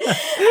was it?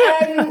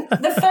 When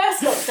the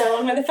first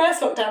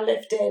lockdown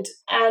lifted,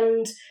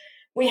 and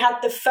we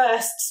had the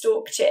first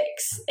stork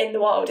chicks in the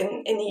wild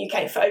in the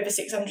UK for over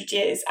 600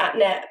 years at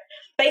Knepp.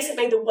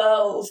 Basically, the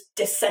world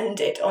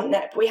descended on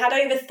Knepp. We had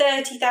over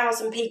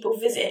 30,000 people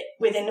visit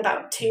within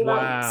about 2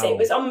 months. It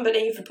was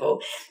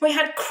unbelievable. We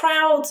had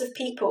crowds of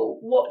people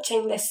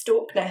watching this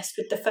stork nest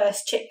with the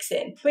first chicks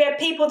in. We had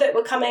people that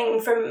were coming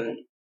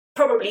from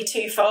probably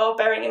too far,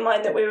 bearing in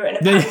mind that we were in a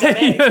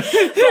pandemic.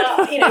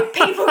 But,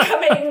 people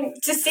coming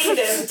to see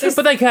them.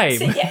 But they came.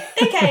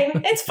 They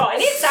came. It's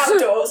fine. It's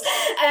outdoors.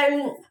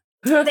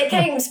 They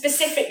came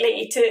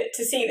specifically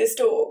to see the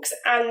storks,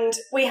 and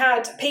we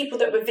had people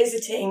that were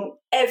visiting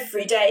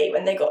every day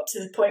when they got to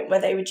the point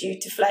where they were due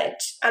to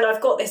fledge. And I've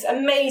got this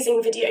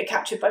amazing video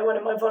captured by one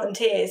of my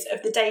volunteers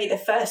of the day the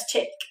first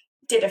chick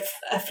did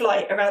a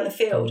flight around the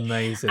field.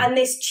 Amazing. And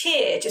this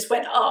cheer just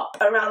went up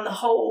around the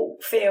whole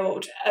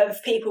field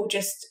of people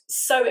just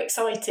so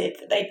excited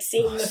that they'd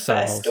seen the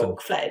first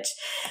stork fledge.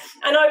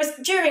 And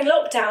during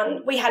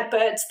lockdown, we had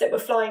birds that were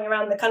flying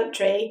around the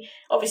country,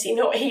 obviously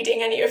not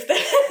heeding any of the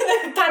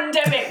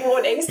pandemic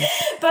warnings,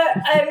 but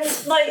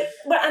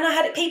And I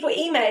had people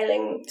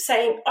emailing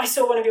saying, I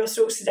saw one of your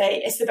storks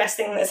today, it's the best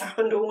thing that's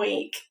happened all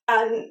week.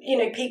 And,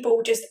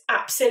 people just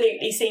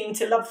absolutely seem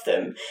to love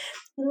them.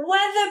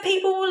 Whether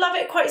people will love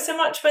it quite so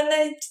much when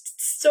their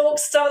stork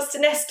starts to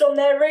nest on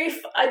their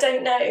roof, I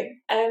don't know.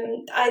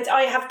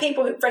 I have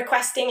people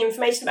requesting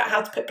information about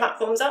how to put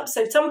platforms up,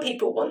 so some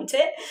people want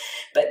it,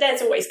 but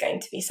there's always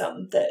going to be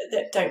some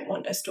that don't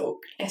want a stork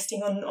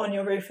nesting on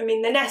your roof. I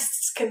mean, the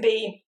nests can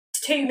be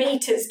 2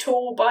 meters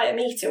tall by 1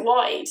 meter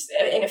wide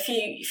in a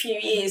few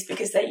years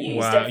because they're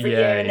used every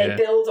year and they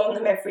build on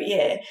them every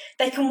year.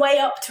 They can weigh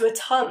up to a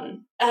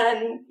ton.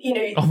 And,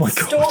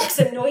 storks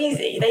are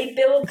noisy. They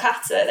bill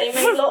clatter. They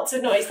make lots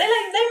of noise. They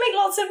make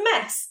lots of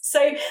mess.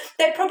 So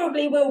there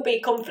probably will be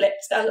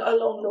conflict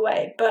along the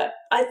way. But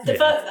I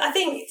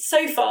think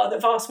so far the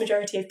vast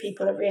majority of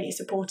people are really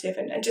supportive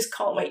and just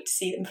can't wait to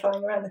see them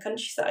flying around the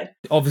countryside.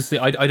 Obviously,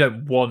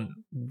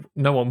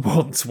 no one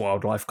wants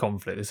wildlife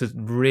conflict. This is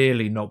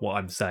really not what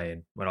I'm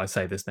saying when I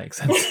say this next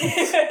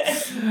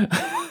sentence.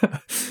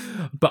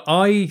 But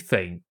I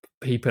think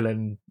people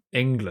in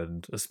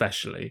England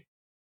especially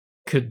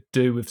could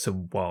do with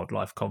some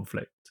wildlife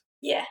conflict.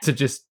 Yeah. To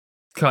just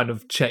kind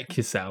of check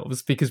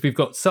yourselves, because we've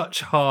got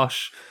such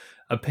harsh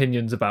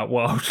opinions about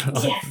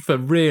wildlife for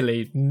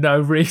really no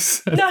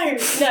reason. No,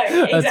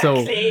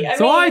 exactly.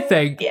 I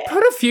think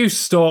put a few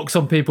storks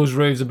on people's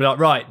roofs and be like,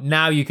 right,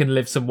 now you can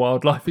live some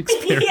wildlife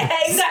experience. Yeah,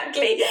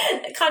 exactly.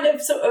 Kind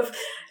of sort of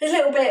a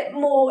little bit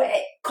more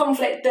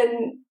conflict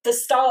than the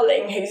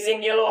starling who's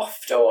in your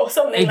loft or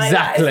something like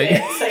that. So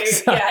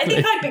exactly. I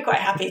think I'd be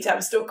quite happy to have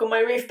a stork on my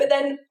roof, but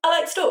then I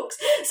like storks.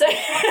 So and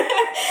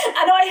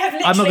I have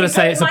literally, I'm not going to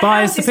say it's a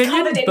biased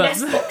opinion, covered in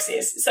nest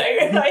boxes. So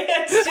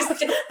it's just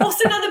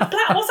what's a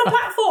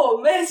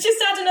platform? It's just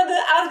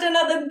add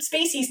another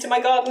species to my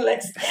garden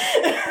list.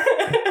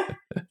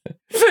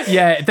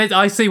 Yeah,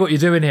 I see what you're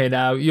doing here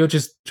now. You're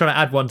just trying to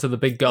add one to the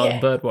big garden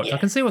bird watch. I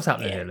can see what's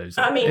happening here, Lucy.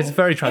 I mean, it's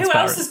very transparent. Who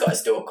else has got a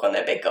stork on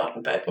their big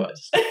garden bird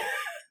watch?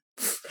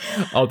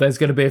 Oh, there's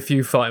going to be a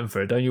few fighting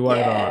for it. Don't you worry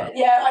about that.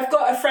 Yeah, I've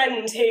got a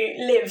friend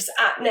who lives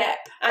at Knepp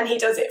and he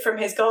does it from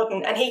his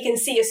garden and he can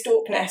see a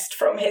stork nest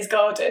from his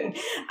garden.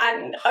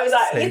 And I was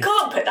like, you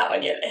can't put that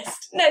on your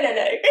list. No.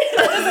 That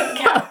doesn't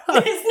count.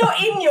 It's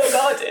not in your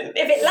garden.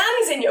 If it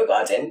lands in your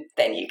garden,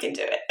 then you can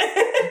do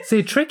it. See,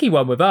 a tricky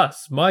one with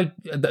us.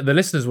 The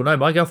listeners will know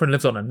my girlfriend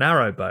lives on a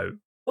narrow boat.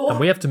 Ooh. And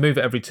we have to move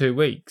it every 2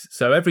 weeks.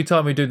 So every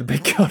time we do the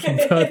big garden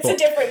bird watch, a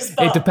different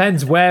spot. It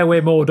depends where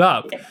we're moored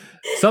up. Yeah.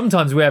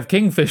 Sometimes we have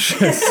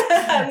kingfishers.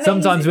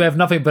 Sometimes we have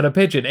nothing but a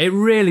pigeon. It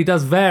really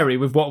does vary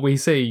with what we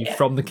see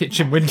from the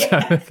kitchen window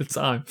at the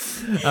time.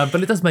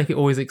 But it does make it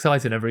always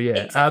exciting every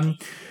year. Exactly.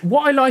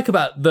 What I like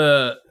about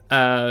the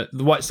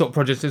White Stork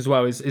project as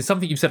well is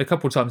something you've said a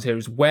couple of times here,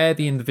 is where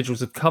the individuals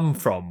have come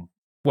from,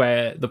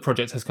 where the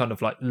project has kind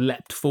of like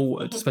leapt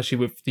forward, especially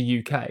with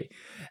the UK.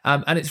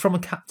 And it's from a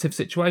captive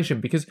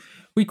situation, because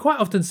we quite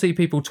often see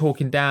people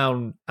talking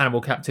down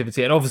animal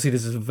captivity. And obviously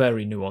this is a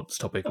very nuanced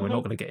topic and we're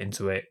not going to get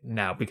into it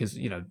now because,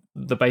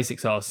 the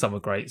basics are some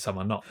are great, some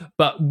are not.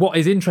 But what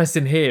is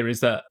interesting here is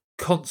that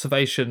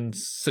conservation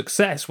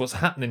success, what's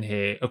happening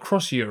here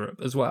across Europe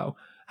as well,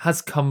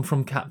 has come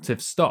from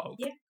captive stock.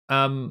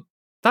 Yeah.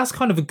 That's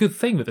kind of a good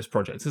thing with this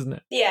project, isn't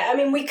it? Yeah, I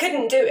mean, we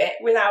couldn't do it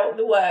without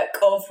the work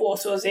of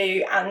Walsall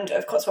Zoo and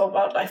of Cotswold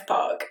Wildlife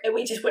Park.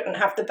 We just wouldn't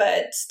have the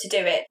birds to do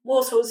it.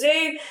 Walsall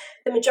Zoo,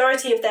 the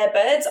majority of their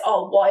birds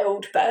are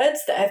wild birds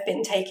that have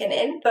been taken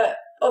in, but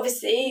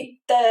obviously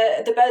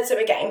the birds that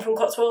we're getting from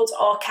Cotswolds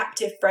are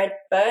captive bred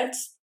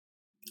birds.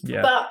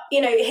 Yeah. But,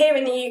 here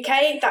in the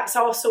UK, that's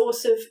our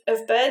source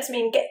of birds. I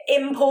mean,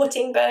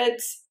 importing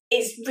birds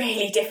is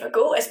really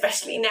difficult,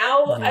 especially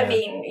now. Yeah. I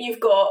mean,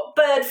 you've got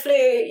bird flu,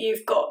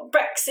 you've got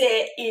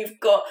Brexit, you've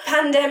got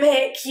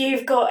pandemic,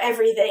 you've got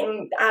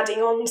everything adding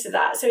on to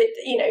that. So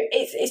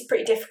it's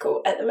pretty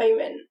difficult at the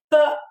moment.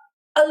 But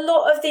a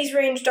lot of these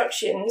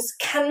reintroductions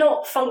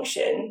cannot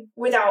function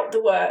without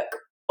the work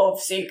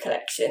of zoo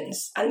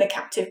collections and the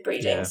captive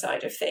breeding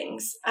side of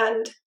things.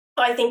 And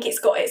I think it's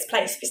got its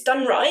place. If it's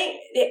done right,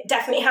 it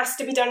definitely has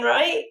to be done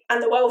right,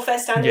 and the welfare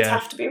standards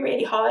have to be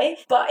really high.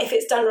 But if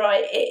it's done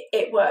right,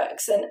 it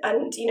works. And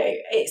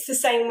it's the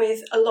same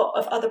with a lot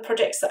of other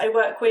projects that I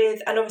work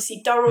with, and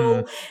obviously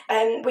Durrell,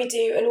 and we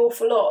do an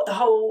awful lot. The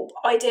whole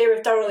idea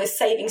of Durrell is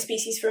saving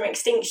species from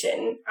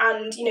extinction,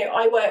 and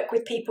I work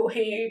with people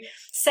who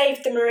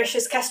saved the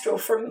Mauritius kestrel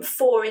from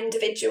 4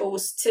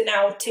 individuals to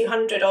now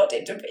 200 odd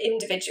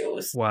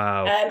individuals.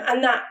 Wow!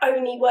 And that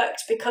only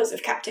worked because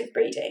of captive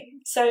breeding.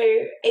 So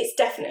it's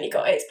definitely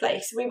got its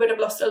place. We would have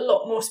lost a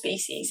lot more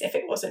species if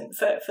it wasn't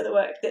for the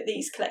work that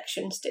these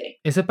collections do.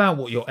 It's about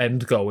what your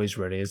end goal is,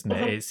 really, isn't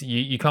it? It's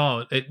you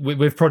can't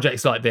with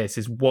projects like this.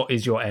 Is what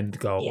is your end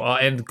goal? Our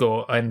end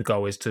goal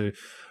is to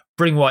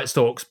bring white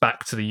storks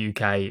back to the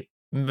UK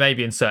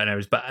maybe in certain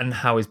areas, and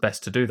how is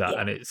best to do that?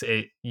 Yeah.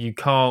 And you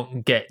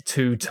can't get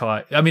too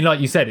tight. I mean, like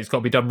you said, it's got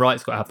to be done right.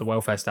 It's got to have the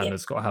welfare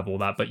standards. It's got to have all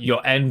that. But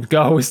your end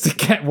goal is to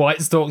get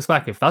white storks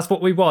back. If that's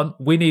what we want,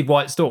 we need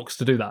white storks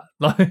to do that.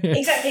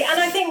 Exactly. And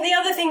I think the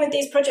other thing with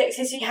these projects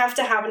is you have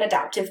to have an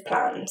adaptive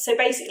plan. So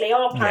basically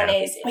our plan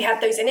is we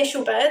had those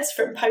initial birds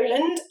from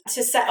Poland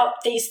to set up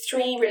these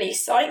 3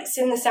 release sites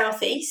in the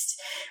southeast.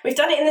 We've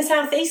done it in the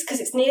southeast because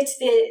it's near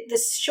to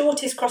the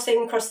shortest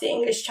crossing across the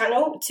English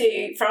Channel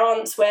to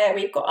France, where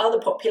we've got other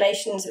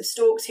populations of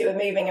storks who are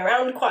moving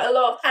around quite a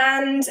lot.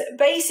 And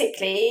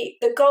basically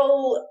the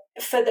goal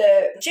for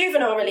the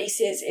juvenile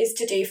releases is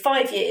to do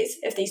 5 years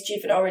of these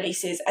juvenile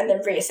releases and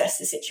then reassess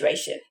the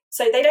situation.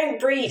 So they don't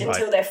breed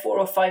until they're 4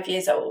 or 5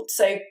 years old.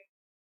 So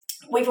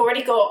we've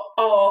already got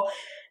our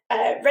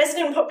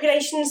resident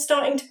populations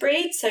starting to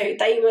breed. So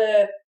they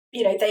were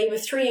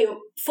 3 or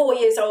 4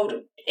 years old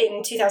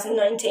in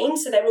 2019.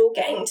 So they're all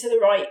getting to the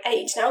right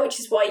age now, which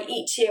is why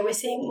each year we're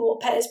seeing more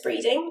pairs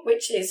breeding,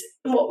 which is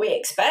what we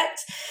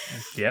expect.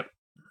 Yep.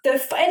 The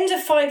end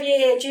of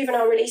 5-year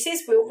juvenile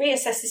releases, we'll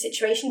reassess the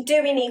situation.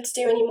 Do we need to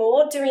do any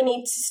more? Do we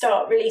need to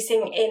start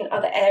releasing in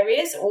other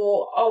areas?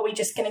 Or are we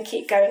just going to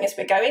keep going as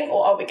we're going?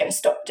 Or are we going to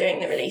stop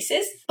doing the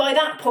releases? By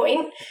that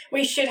point,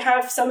 we should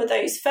have some of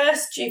those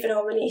first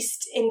juvenile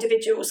released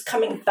individuals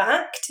coming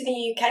back to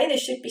the UK. They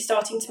should be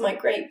starting to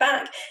migrate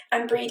back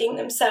and breeding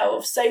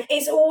themselves. So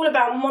it's all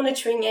about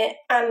monitoring it.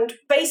 And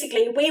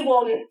basically, we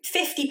want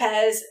 50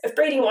 pairs of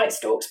breeding white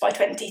storks by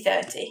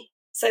 2030.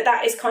 So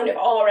that is kind of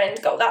our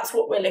end goal. That's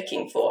what we're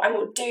looking for. And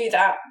we'll do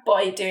that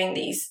by doing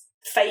these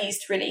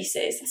phased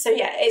releases. So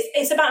yeah,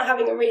 it's about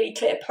having a really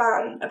clear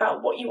plan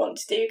about what you want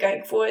to do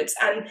going forwards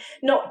and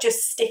not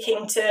just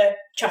sticking to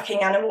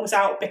chucking animals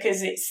out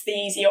because it's the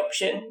easy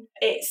option.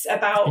 It's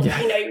about,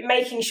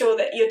 making sure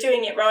that you're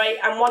doing it right.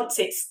 And once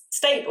it's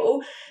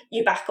stable,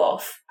 you back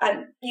off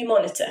and you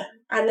monitor.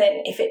 And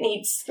then if it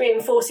needs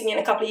reinforcing in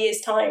a couple of years'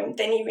 time,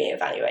 then you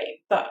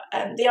reevaluate. But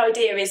the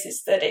idea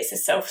is that it's a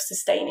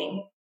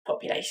self-sustaining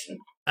population.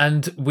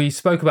 And we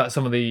spoke about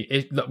some of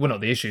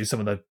not the issues, some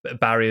of the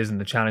barriers and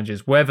the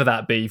challenges, whether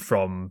that be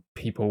from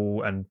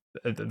people and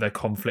the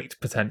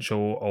conflict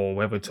potential, or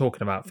whether we're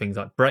talking about things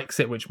like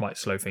Brexit, which might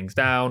slow things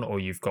down, or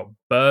you've got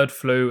bird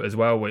flu as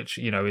well, which,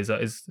 is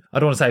I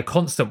don't want to say a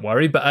constant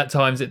worry, but at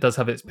times it does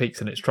have its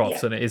peaks and its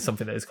troughs, and it is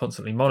something that is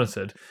constantly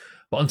monitored.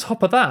 But on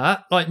top of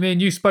that, like me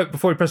and you spoke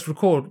before we pressed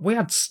record, we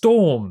had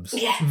storms.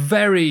 Yeah.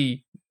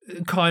 Very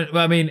kind of,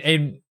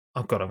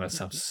 oh God, I'm going to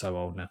sound so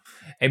old now.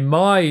 In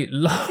my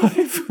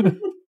life,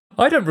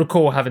 I don't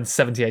recall having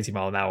 70, 80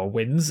 mile an hour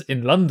winds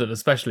in London,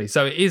 especially.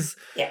 So it is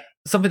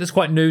something that's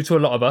quite new to a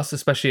lot of us,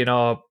 especially in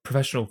our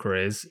professional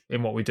careers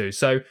in what we do.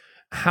 So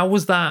how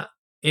was that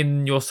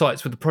in your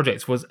sites with the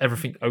projects? Was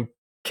everything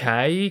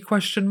okay?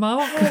 Question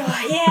mark.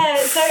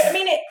 So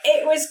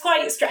it was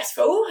quite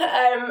stressful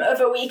of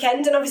a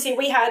weekend, and obviously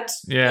we had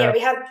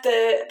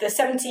the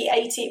 70,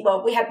 80,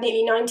 well, we had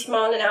nearly 90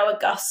 mile an hour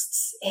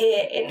gusts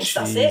here in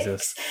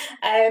Sussex.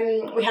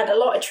 We had a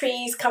lot of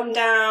trees come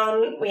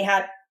down, we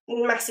had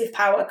massive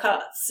power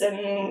cuts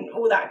and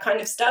all that kind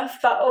of stuff.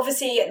 But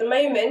obviously at the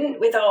moment,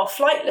 with our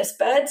flightless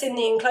birds in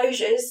the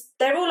enclosures,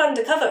 they're all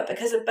undercover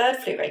because of bird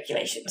flu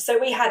regulations. So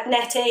we had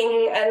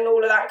netting and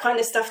all of that kind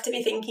of stuff to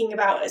be thinking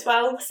about as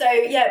well. So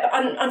but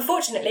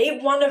unfortunately,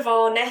 one of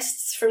our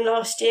nests from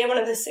last year, one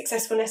of the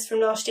successful nests from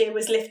last year,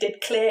 was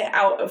lifted clear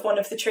out of one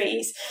of the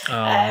trees.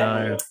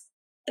 No.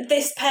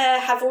 This pair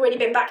have already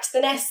been back to the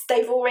nest.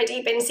 They've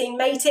already been seen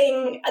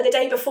mating the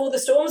day before the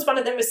storms. One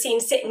of them was seen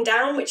sitting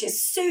down, which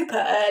is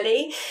super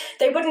early.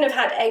 They wouldn't have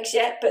had eggs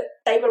yet, but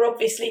they were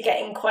obviously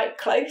getting quite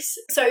close.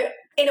 So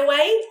in a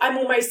way, I'm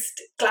almost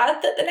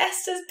glad that the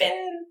nest has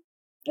been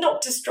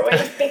not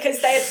destroyed because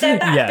they're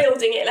back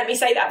building it. Let me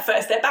say that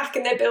first. They're back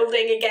and they're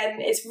building again.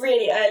 It's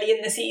really early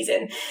in the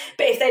season.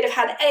 But if they'd have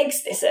had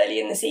eggs this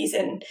early in the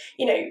season,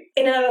 in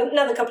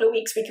another couple of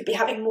weeks, we could be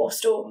having more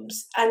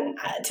storms. And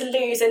to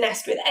lose a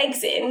nest with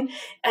eggs in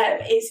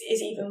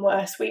is even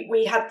worse.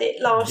 We had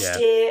it last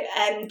year,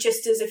 and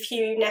just as a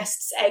few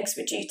nests' eggs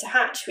were due to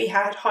hatch, we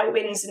had high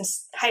winds and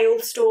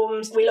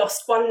hailstorms. We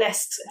lost one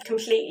nest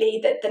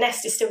completely. The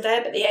nest is still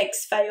there, but the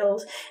eggs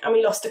failed. And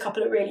we lost a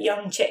couple of really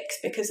young chicks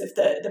because of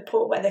the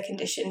poor weather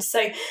conditions.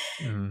 So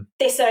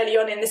this early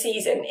on in the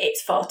season,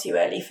 it's far too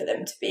early for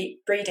them to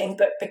be breeding.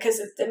 But because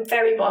of the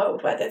very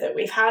mild weather that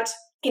we've had,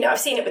 I've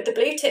seen it with the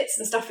blue tits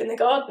and stuff in the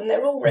garden.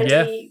 They're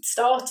already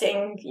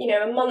starting,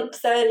 a month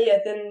earlier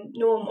than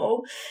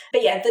normal.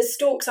 But the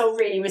storks are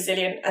really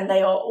resilient and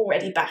they are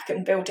already back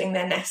and building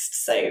their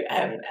nests. So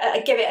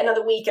I give it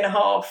another week and a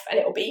half and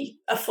it'll be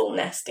a full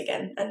nest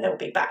again and they'll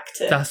be back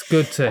to That's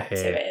good to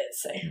hear.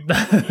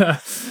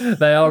 So.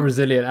 They are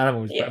resilient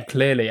animals, but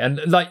clearly. And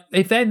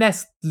if their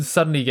nest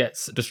suddenly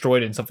gets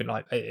destroyed in something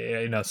like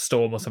in a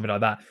storm or something like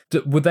that,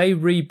 would they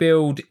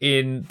rebuild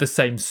in the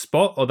same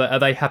spot, or are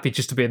they happy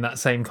just to be in that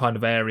same kind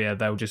of area?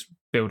 They'll just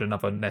build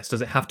another nest.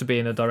 Does it have to be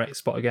in a direct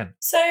spot again?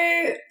 So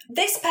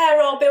this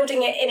pair are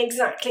building it in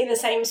exactly the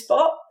same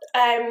spot.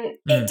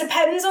 It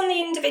depends on the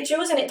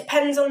individuals, and it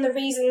depends on the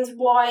reasons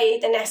why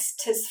the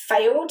nest has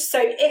failed. So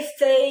if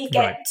they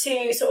get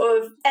to sort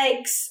of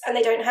eggs and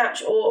they don't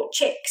hatch, or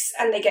chicks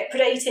and they get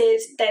predated,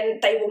 then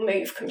they will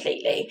move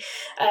completely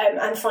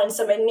and find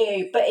somewhere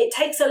new. But it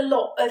takes a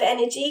lot of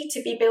energy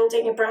to be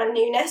building a brand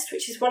new nest,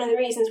 which is one of the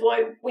reasons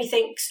why we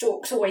think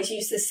storks always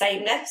use the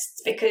same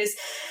nests, because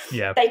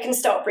they can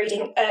start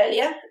breeding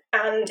earlier,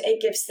 and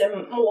it gives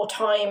them more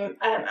time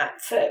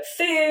for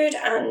food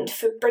and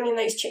for bringing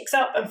those chicks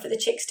up, and for the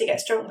chicks to get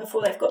strong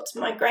before they've got to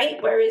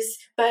migrate. Whereas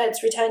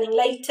birds returning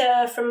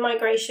later from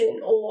migration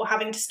or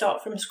having to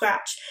start from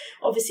scratch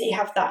obviously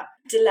have that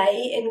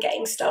delay in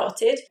getting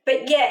started.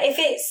 But yeah, if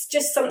it's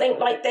just something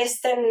like this,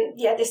 then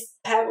yeah, this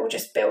pair will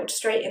just build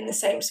straight in the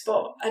same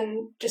spot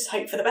and just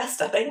hope for the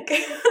best, I think.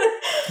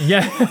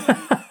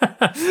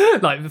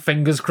 Like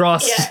fingers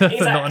crossed exactly.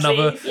 for not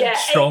another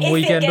strong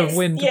weekend of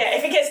wind. Yeah,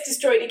 if it gets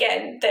destroyed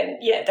again, then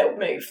yeah, they'll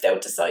move. They'll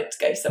decide to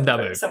go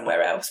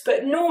somewhere else.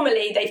 But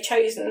normally they've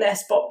chosen their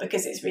spot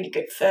because it's really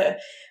good for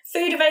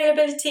food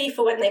availability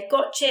for when they've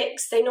got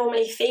chicks. They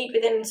normally feed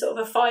within sort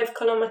of a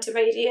 5-kilometre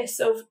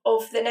radius of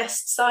the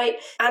nest site,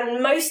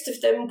 and most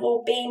of them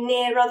will be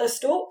near other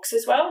storks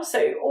as well.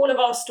 So all of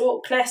our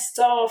stork nests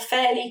are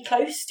fairly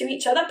close to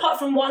each other, apart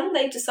from one.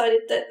 They've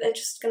decided that they're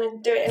just going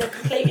to do it in a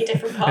completely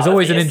different part. There's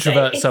always an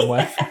introvert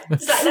somewhere.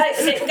 It's like, no,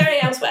 that's it, we're going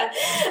elsewhere.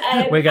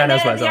 We're going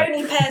elsewhere. They're the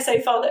only pair so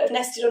far that have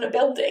nested on a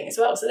building as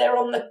well. So they're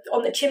on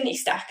the chimney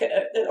stack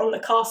on the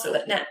castle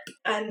at Knepp,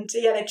 and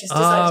yeah, they've just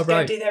decided to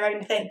go do their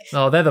own thing.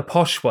 Oh, they're the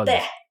posh ones.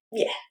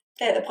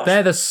 They're the posh.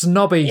 They're the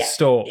snobby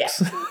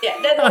storks. Yeah,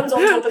 they're the ones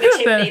on top of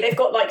the chimney. They've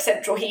got like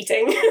central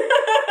heating.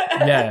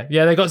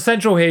 They've got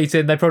central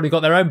heating. They've probably got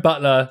their own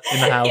butler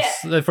in the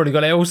house. They've probably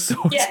got it all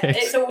sorted. Yeah,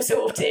 it's all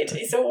sorted.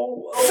 It's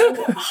all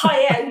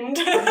high end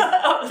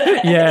up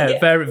there. Yeah,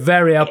 very,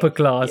 very upper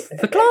class.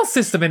 The class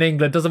system in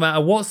England, doesn't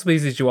matter what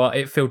species you are,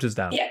 it filters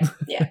down.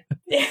 Yeah.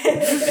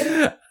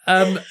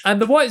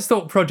 And the White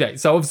Stork Project,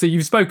 so obviously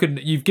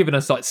you've given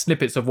us like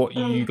snippets of what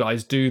you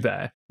guys do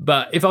there.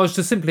 But if I was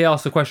to simply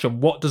ask the question,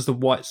 what does the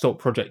White Stork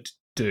Project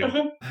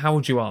do? How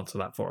would you answer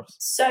that for us?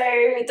 So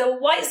the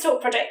White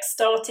Stork Project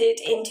started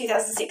in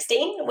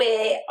 2016.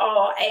 We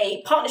are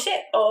a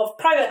partnership of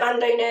private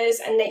landowners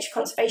and nature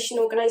conservation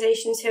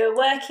organisations who are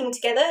working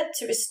together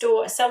to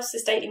restore a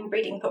self-sustaining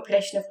breeding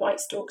population of white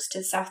storks to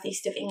the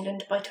southeast of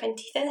England by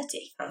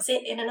 2030. That's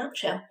it in a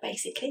nutshell,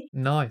 basically.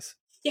 Nice.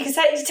 You can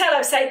tell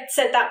I've said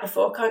that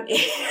before, can't you?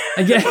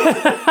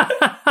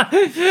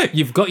 Yeah.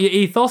 You've got your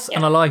ethos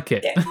and I like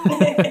it.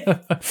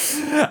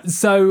 Yeah.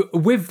 So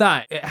with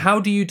that, how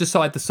do you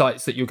decide the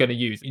sites that you're going to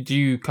use? Do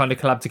you kind of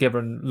collab together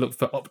and look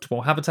for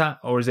optimal habitat,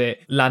 or is it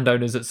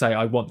landowners that say,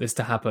 I want this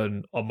to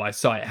happen on my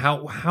site?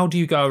 How do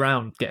you go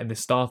around getting this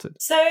started?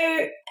 So,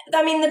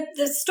 I mean,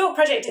 the Stork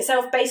Project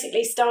itself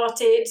basically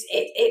started,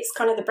 it's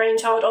kind of the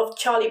brainchild of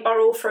Charlie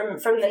Burrell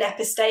from the Knepp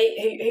Estate,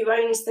 who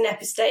owns the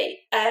Knepp Estate.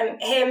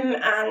 Him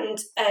and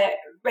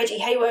Reggie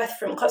Hayworth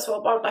from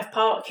Cotswold Wildlife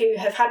Park, who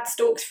have had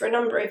storks for a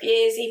number of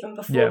years, even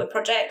before the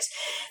project.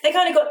 They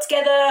kind of got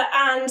together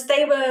and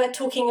they were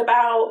talking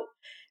about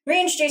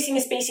reintroducing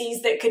a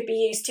species that could be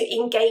used to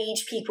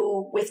engage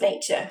people with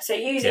nature. So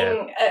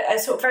using a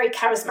sort of very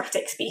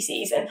charismatic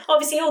species. And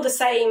obviously all the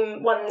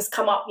same ones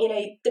come up,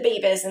 the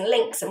beavers and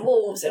lynx and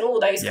wolves and all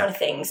those kind of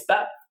things.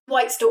 But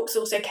white storks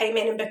also came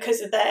in, and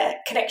because of their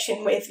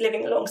connection with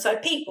living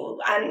alongside people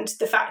and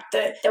the fact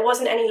that there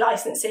wasn't any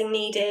licensing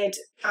needed,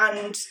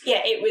 and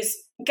it was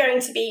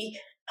going to be,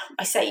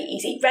 I say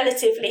easy,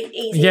 relatively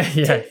easy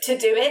to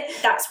do it.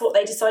 That's what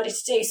they decided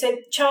to do. So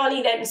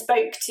Charlie then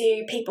spoke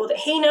to people that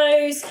he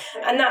knows,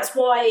 and that's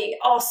why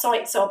our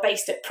sites are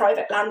based at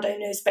private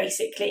landowners,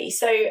 basically.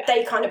 So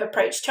they kind of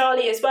approached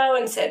Charlie as well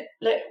and said,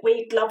 look,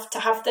 we'd love to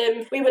have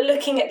them. We were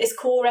looking at this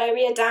core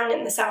area down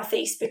in the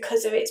southeast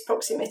because of its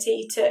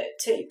proximity to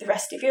the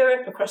rest of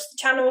Europe across the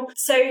Channel.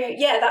 So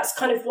that's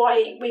kind of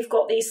why we've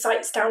got these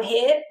sites down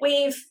here.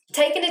 We've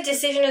taken a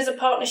decision as a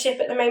partnership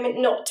at the moment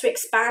not to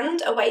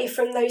expand away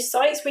from those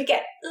sites. We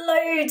get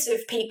loads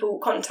of people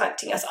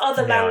contacting us,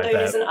 other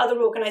landowners and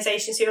other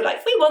organisations who are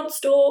like, we want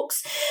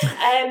storks,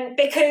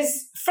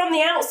 because from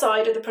the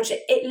outside of the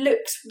project it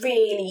looks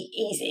really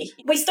easy.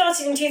 We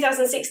started in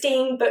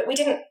 2016, but we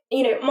didn't,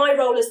 my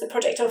role as the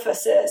project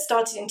officer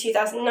started in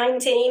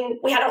 2019.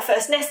 We had our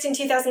first nest in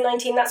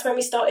 2019. That's when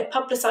we started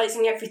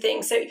publicising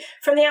everything. So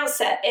from the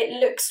outset it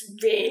looks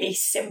really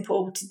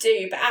simple to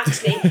do, but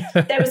actually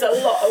there was a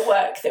lot of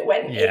work that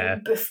went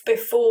in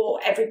before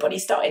everybody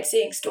started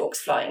seeing storks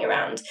flying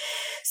around.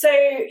 So,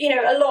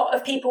 a lot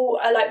of people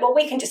are like, well,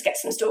 we can just get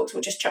some storks,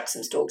 we'll just chuck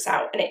some storks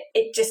out. And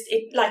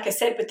it like I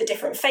said, with the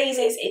different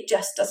phases, it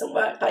just doesn't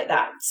work like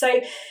that. So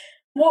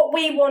what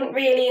we want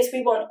really is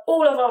we want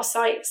all of our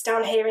sites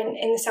down here in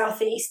the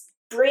southeast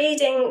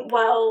breeding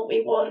well.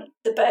 We want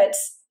the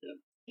birds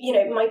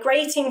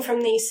migrating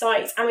from these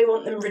sites, and we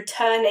want them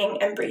returning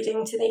and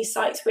breeding to these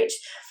sites, which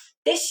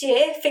this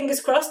year, fingers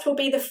crossed, will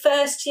be the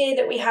first year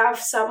that we have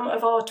some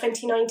of our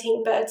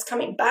 2019 birds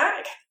coming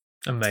back.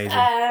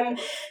 Amazing.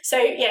 So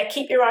yeah,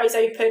 keep your eyes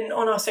open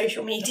on our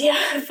social media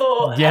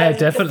for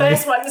definitely. the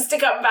first ones to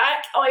come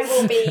back.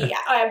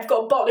 I've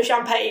got a bottle of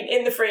champagne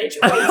in the fridge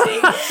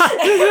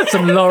waiting.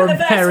 Some Lauren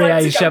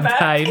Perrier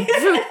champagne.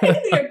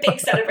 A big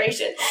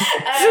celebration.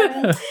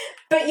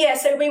 But yeah,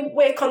 so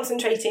we're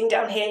concentrating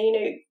down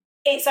here,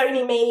 it's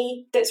only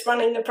me that's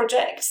running the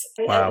project.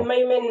 And at the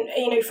moment,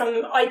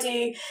 I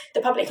do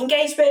the public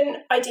engagement,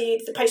 I do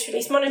the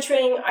post-release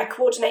monitoring, I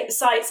coordinate the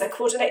sites, I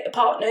coordinate the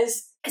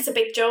partners. It's a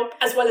big job,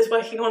 as well as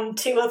working on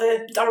 2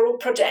 other Durrell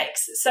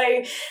projects.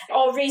 So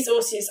our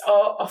resources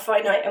are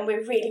finite, and we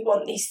really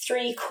want these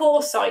 3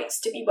 core sites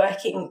to be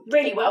working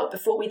really well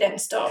before we then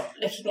start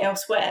looking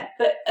elsewhere.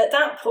 But at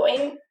that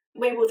point,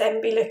 we will then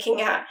be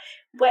looking at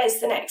where's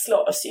the next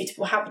lot of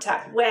suitable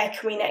habitat, where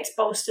can we next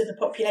bolster the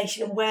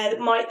population, and where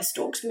might the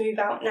storks move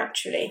out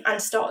naturally,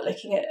 and start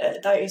looking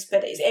at those.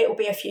 But it will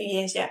be a few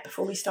years yet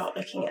before we start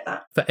looking at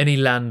that. For any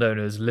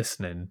landowners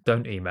listening,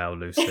 don't email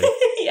Lucy.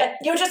 Yeah,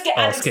 you'll just get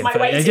added to my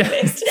waiting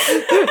list.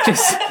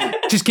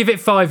 just give it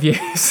 5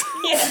 years.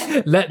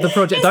 Yeah. Let the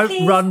project,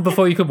 don't run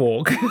before you can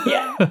walk.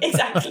 Yeah,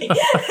 exactly.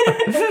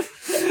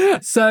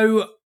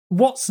 So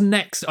what's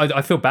next?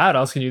 I feel bad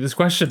asking you this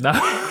question now.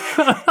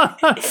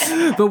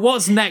 But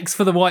what's next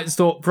for the White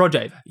Stork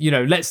project?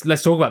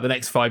 Let's talk about the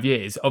next 5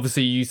 years.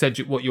 Obviously, you said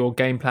what your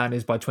game plan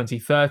is by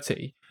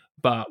 2030,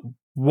 but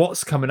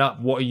what's coming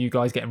up? What are you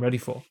guys getting ready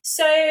for?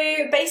 So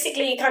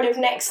basically, kind of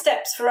next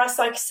steps for us,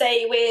 like I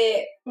say,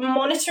 we're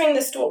monitoring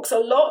the storks a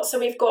lot. So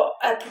we've got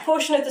a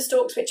proportion of the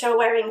storks which are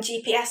wearing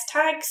GPS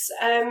tags.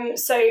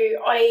 So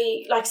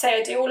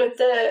I do all of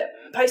the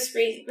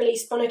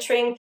post-release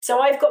monitoring. So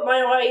I've got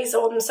my eyes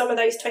on some of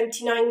those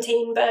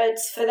 2019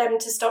 birds for them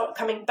to start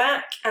coming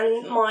back.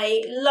 And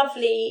my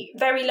lovely,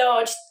 very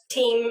large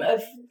team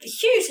of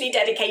hugely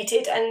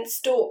dedicated and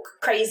stork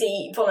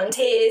crazy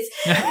volunteers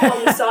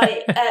on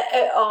site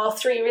at our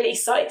 3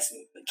 release sites,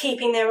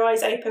 keeping their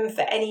eyes open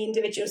for any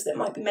individuals that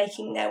might be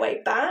making their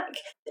way back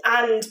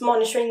and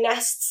monitoring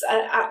nests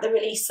at the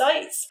release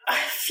sites.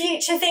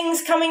 Future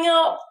things coming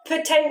up,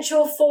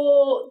 potential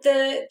for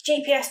the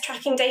GPS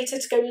tracking data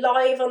to go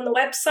live on the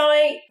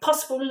website,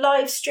 possible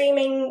live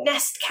streaming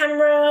nest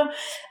camera,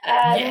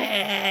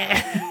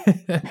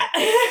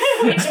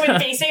 which would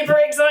be super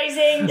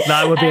exciting.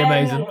 That would be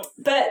amazing.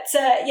 But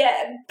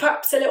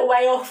perhaps a little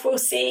way off, we'll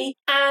see.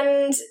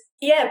 And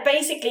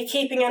basically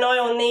keeping an eye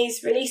on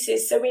these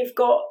releases. So we've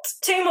got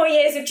 2 more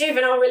years of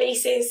juvenile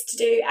releases to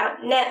do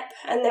at NEP,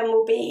 and then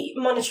we'll be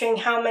monitoring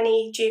how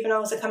many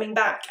juveniles are coming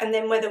back, and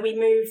then whether we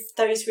move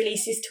those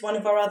releases to one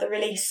of our other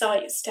release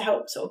sites to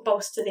help sort of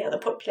bolster the other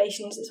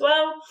populations as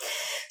well.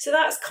 So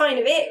that's kind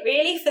of it,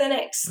 really, for the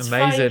next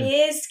 5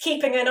 years,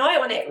 keeping an eye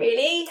on it,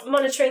 really,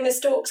 monitoring the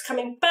storks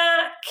coming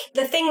back.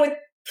 The thing with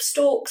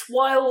storks,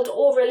 wild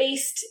or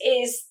released,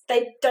 is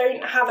they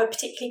don't have a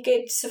particularly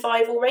good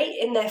survival rate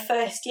in their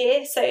first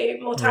year, so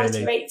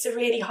mortality rates are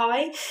really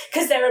high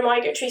because they're a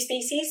migratory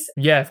species.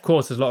 Yeah, of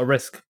course, there's a lot of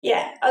risk.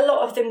 Yeah, a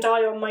lot of them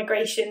die on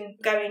migration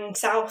going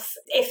south.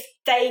 If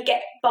they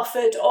get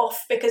buffered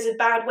off because of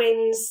bad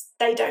winds,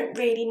 they don't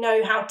really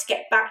know how to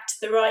get back to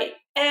the right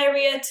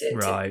area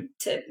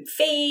to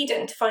feed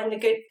and to find the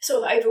good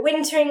sort of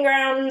overwintering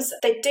grounds.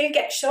 They do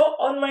get shot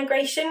on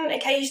migration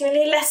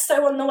occasionally, less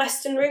so on the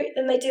western route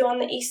than they do on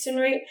the eastern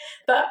route,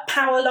 but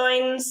power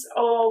lines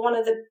are one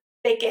of the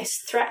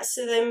biggest threats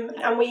to them,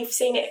 and we've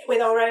seen it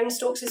with our own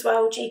storks as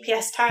well.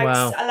 GPS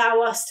tags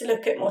allow us to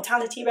look at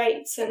mortality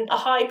rates, and a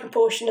high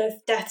proportion of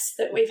deaths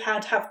that we've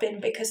had have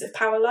been because of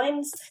power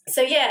lines.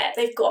 So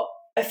they've got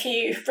a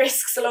few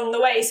risks along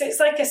the way. So it's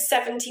like a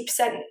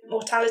 70%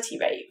 mortality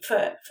rate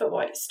for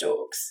white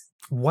storks.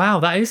 Wow,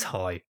 that is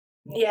high.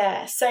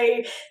 Yeah, so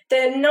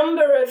the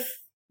number of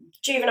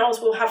juveniles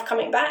we'll have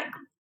coming back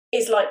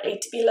is likely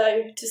to be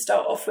low to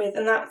start off with,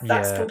 and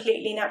that's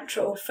completely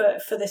natural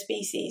for the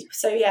species.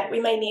 So we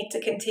may need to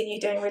continue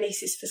doing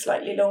releases for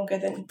slightly longer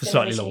than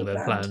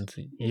planned.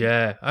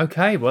 Yeah.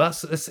 Okay. Well,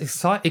 that's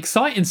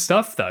exciting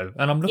stuff, though,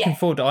 and I'm looking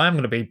forward to. I am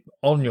going to be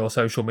on your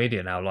social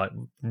media now, like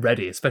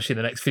ready, especially in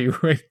the next few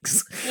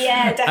weeks.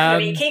 Yeah,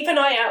 definitely. Keep an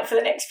eye out for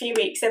the next few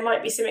weeks. There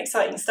might be some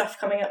exciting stuff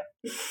coming up.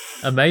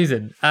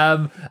 Amazing.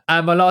 And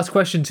my last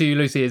question to you,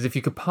 Lucy, is if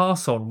you could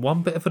pass on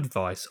one bit of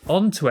advice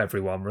on to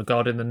everyone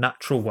regarding the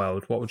natural world,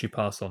 what would you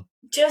pass on?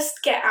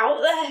 Just get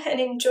out there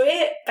and enjoy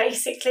it,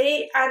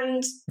 basically,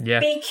 and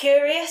be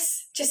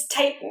curious. Just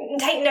take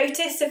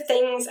notice of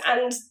things,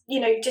 and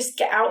just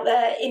get out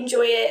there,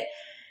 enjoy it.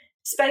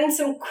 Spend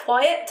some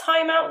quiet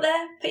time out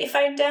there. Put your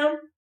phone down.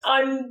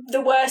 I'm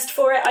the worst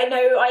for it. I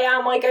know I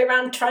am. I go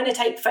around trying to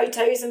take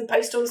photos and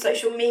post on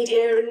social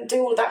media and do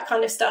all that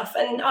kind of stuff.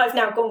 And I've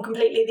now gone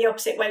completely the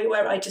opposite way,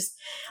 where I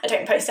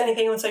don't post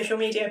anything on social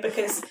media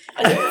because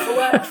I do it for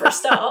work for a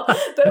start,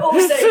 but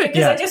also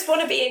because I just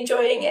want to be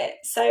enjoying it.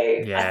 So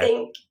I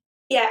think,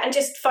 and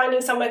just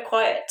finding somewhere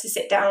quiet to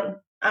sit down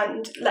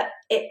and let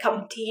it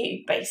come to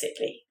you,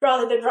 basically,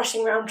 rather than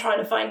rushing around trying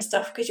to find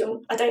stuff, because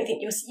you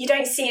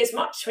don't see as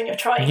much when you're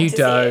trying to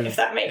see it, if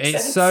that makes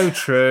sense. It's so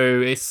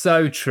true. It's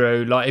so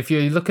true. Like, if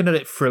you're looking at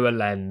it through a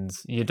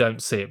lens, you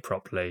don't see it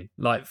properly.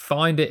 Like,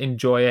 find it,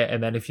 enjoy it,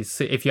 and then if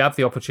you have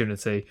the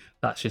opportunity,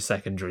 that's your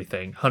secondary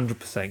thing.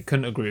 100%.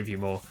 Couldn't agree with you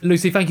more.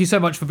 Lucy, thank you so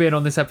much for being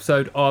on this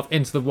episode of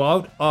Into the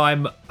Wild.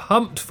 I'm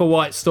pumped for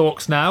white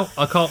storks now.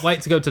 I can't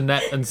wait to go to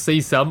Net and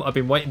see some. I've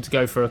been waiting to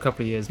go for a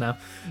couple of years now,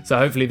 so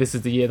hopefully this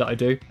is the year that I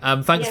do.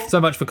 Thanks so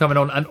much for coming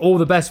on, and all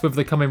the best with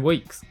the coming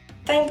weeks.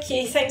 Thank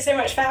you. Thanks so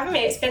much for having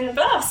me. It's been a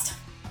blast.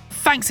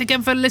 Thanks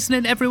again for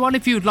listening, everyone.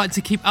 If you would like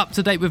to keep up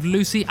to date with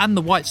Lucy and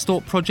the White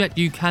Stork Project,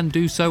 you can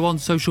do so on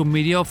social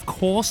media. Of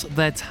course,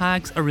 their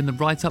tags are in the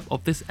write-up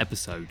of this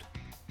episode.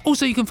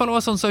 Also, you can follow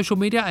us on social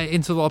media at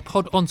Into the Wild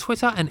Pod on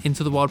Twitter and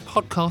Into the Wild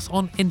Podcast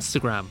on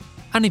Instagram.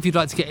 And if you'd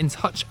like to get in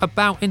touch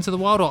about Into the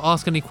Wild or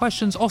ask any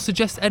questions or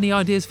suggest any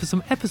ideas for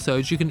some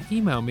episodes, you can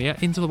email me at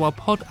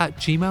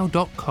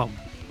intothewildpod@gmail.com.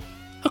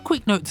 A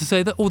quick note to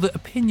say that all the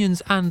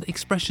opinions and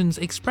expressions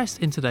expressed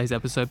in today's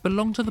episode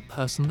belong to the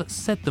person that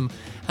said them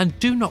and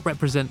do not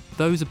represent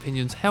those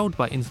opinions held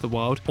by Into the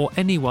Wild or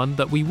anyone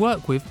that we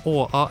work with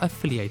or are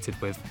affiliated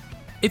with.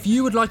 If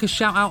you would like a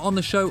shout out on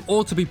the show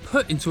or to be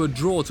put into a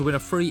draw to win a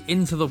free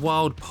Into the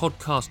Wild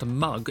podcast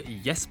mug,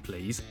 yes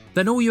please,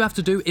 then all you have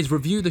to do is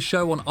review the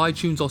show on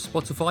iTunes or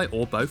Spotify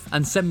or both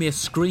and send me a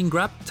screen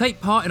grab, take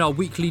part in our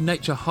weekly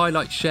nature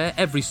highlight share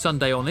every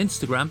Sunday on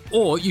Instagram,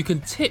 or you can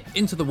tip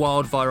Into the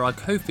Wild via our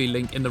Ko-fi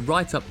link in the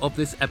write-up of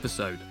this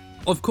episode.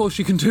 Of course,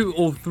 you can do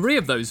all three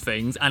of those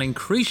things and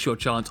increase your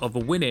chance of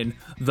winning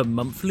the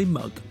monthly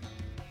mug.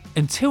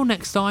 Until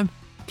next time,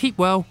 keep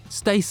well,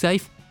 stay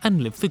safe,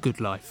 and live the good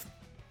life.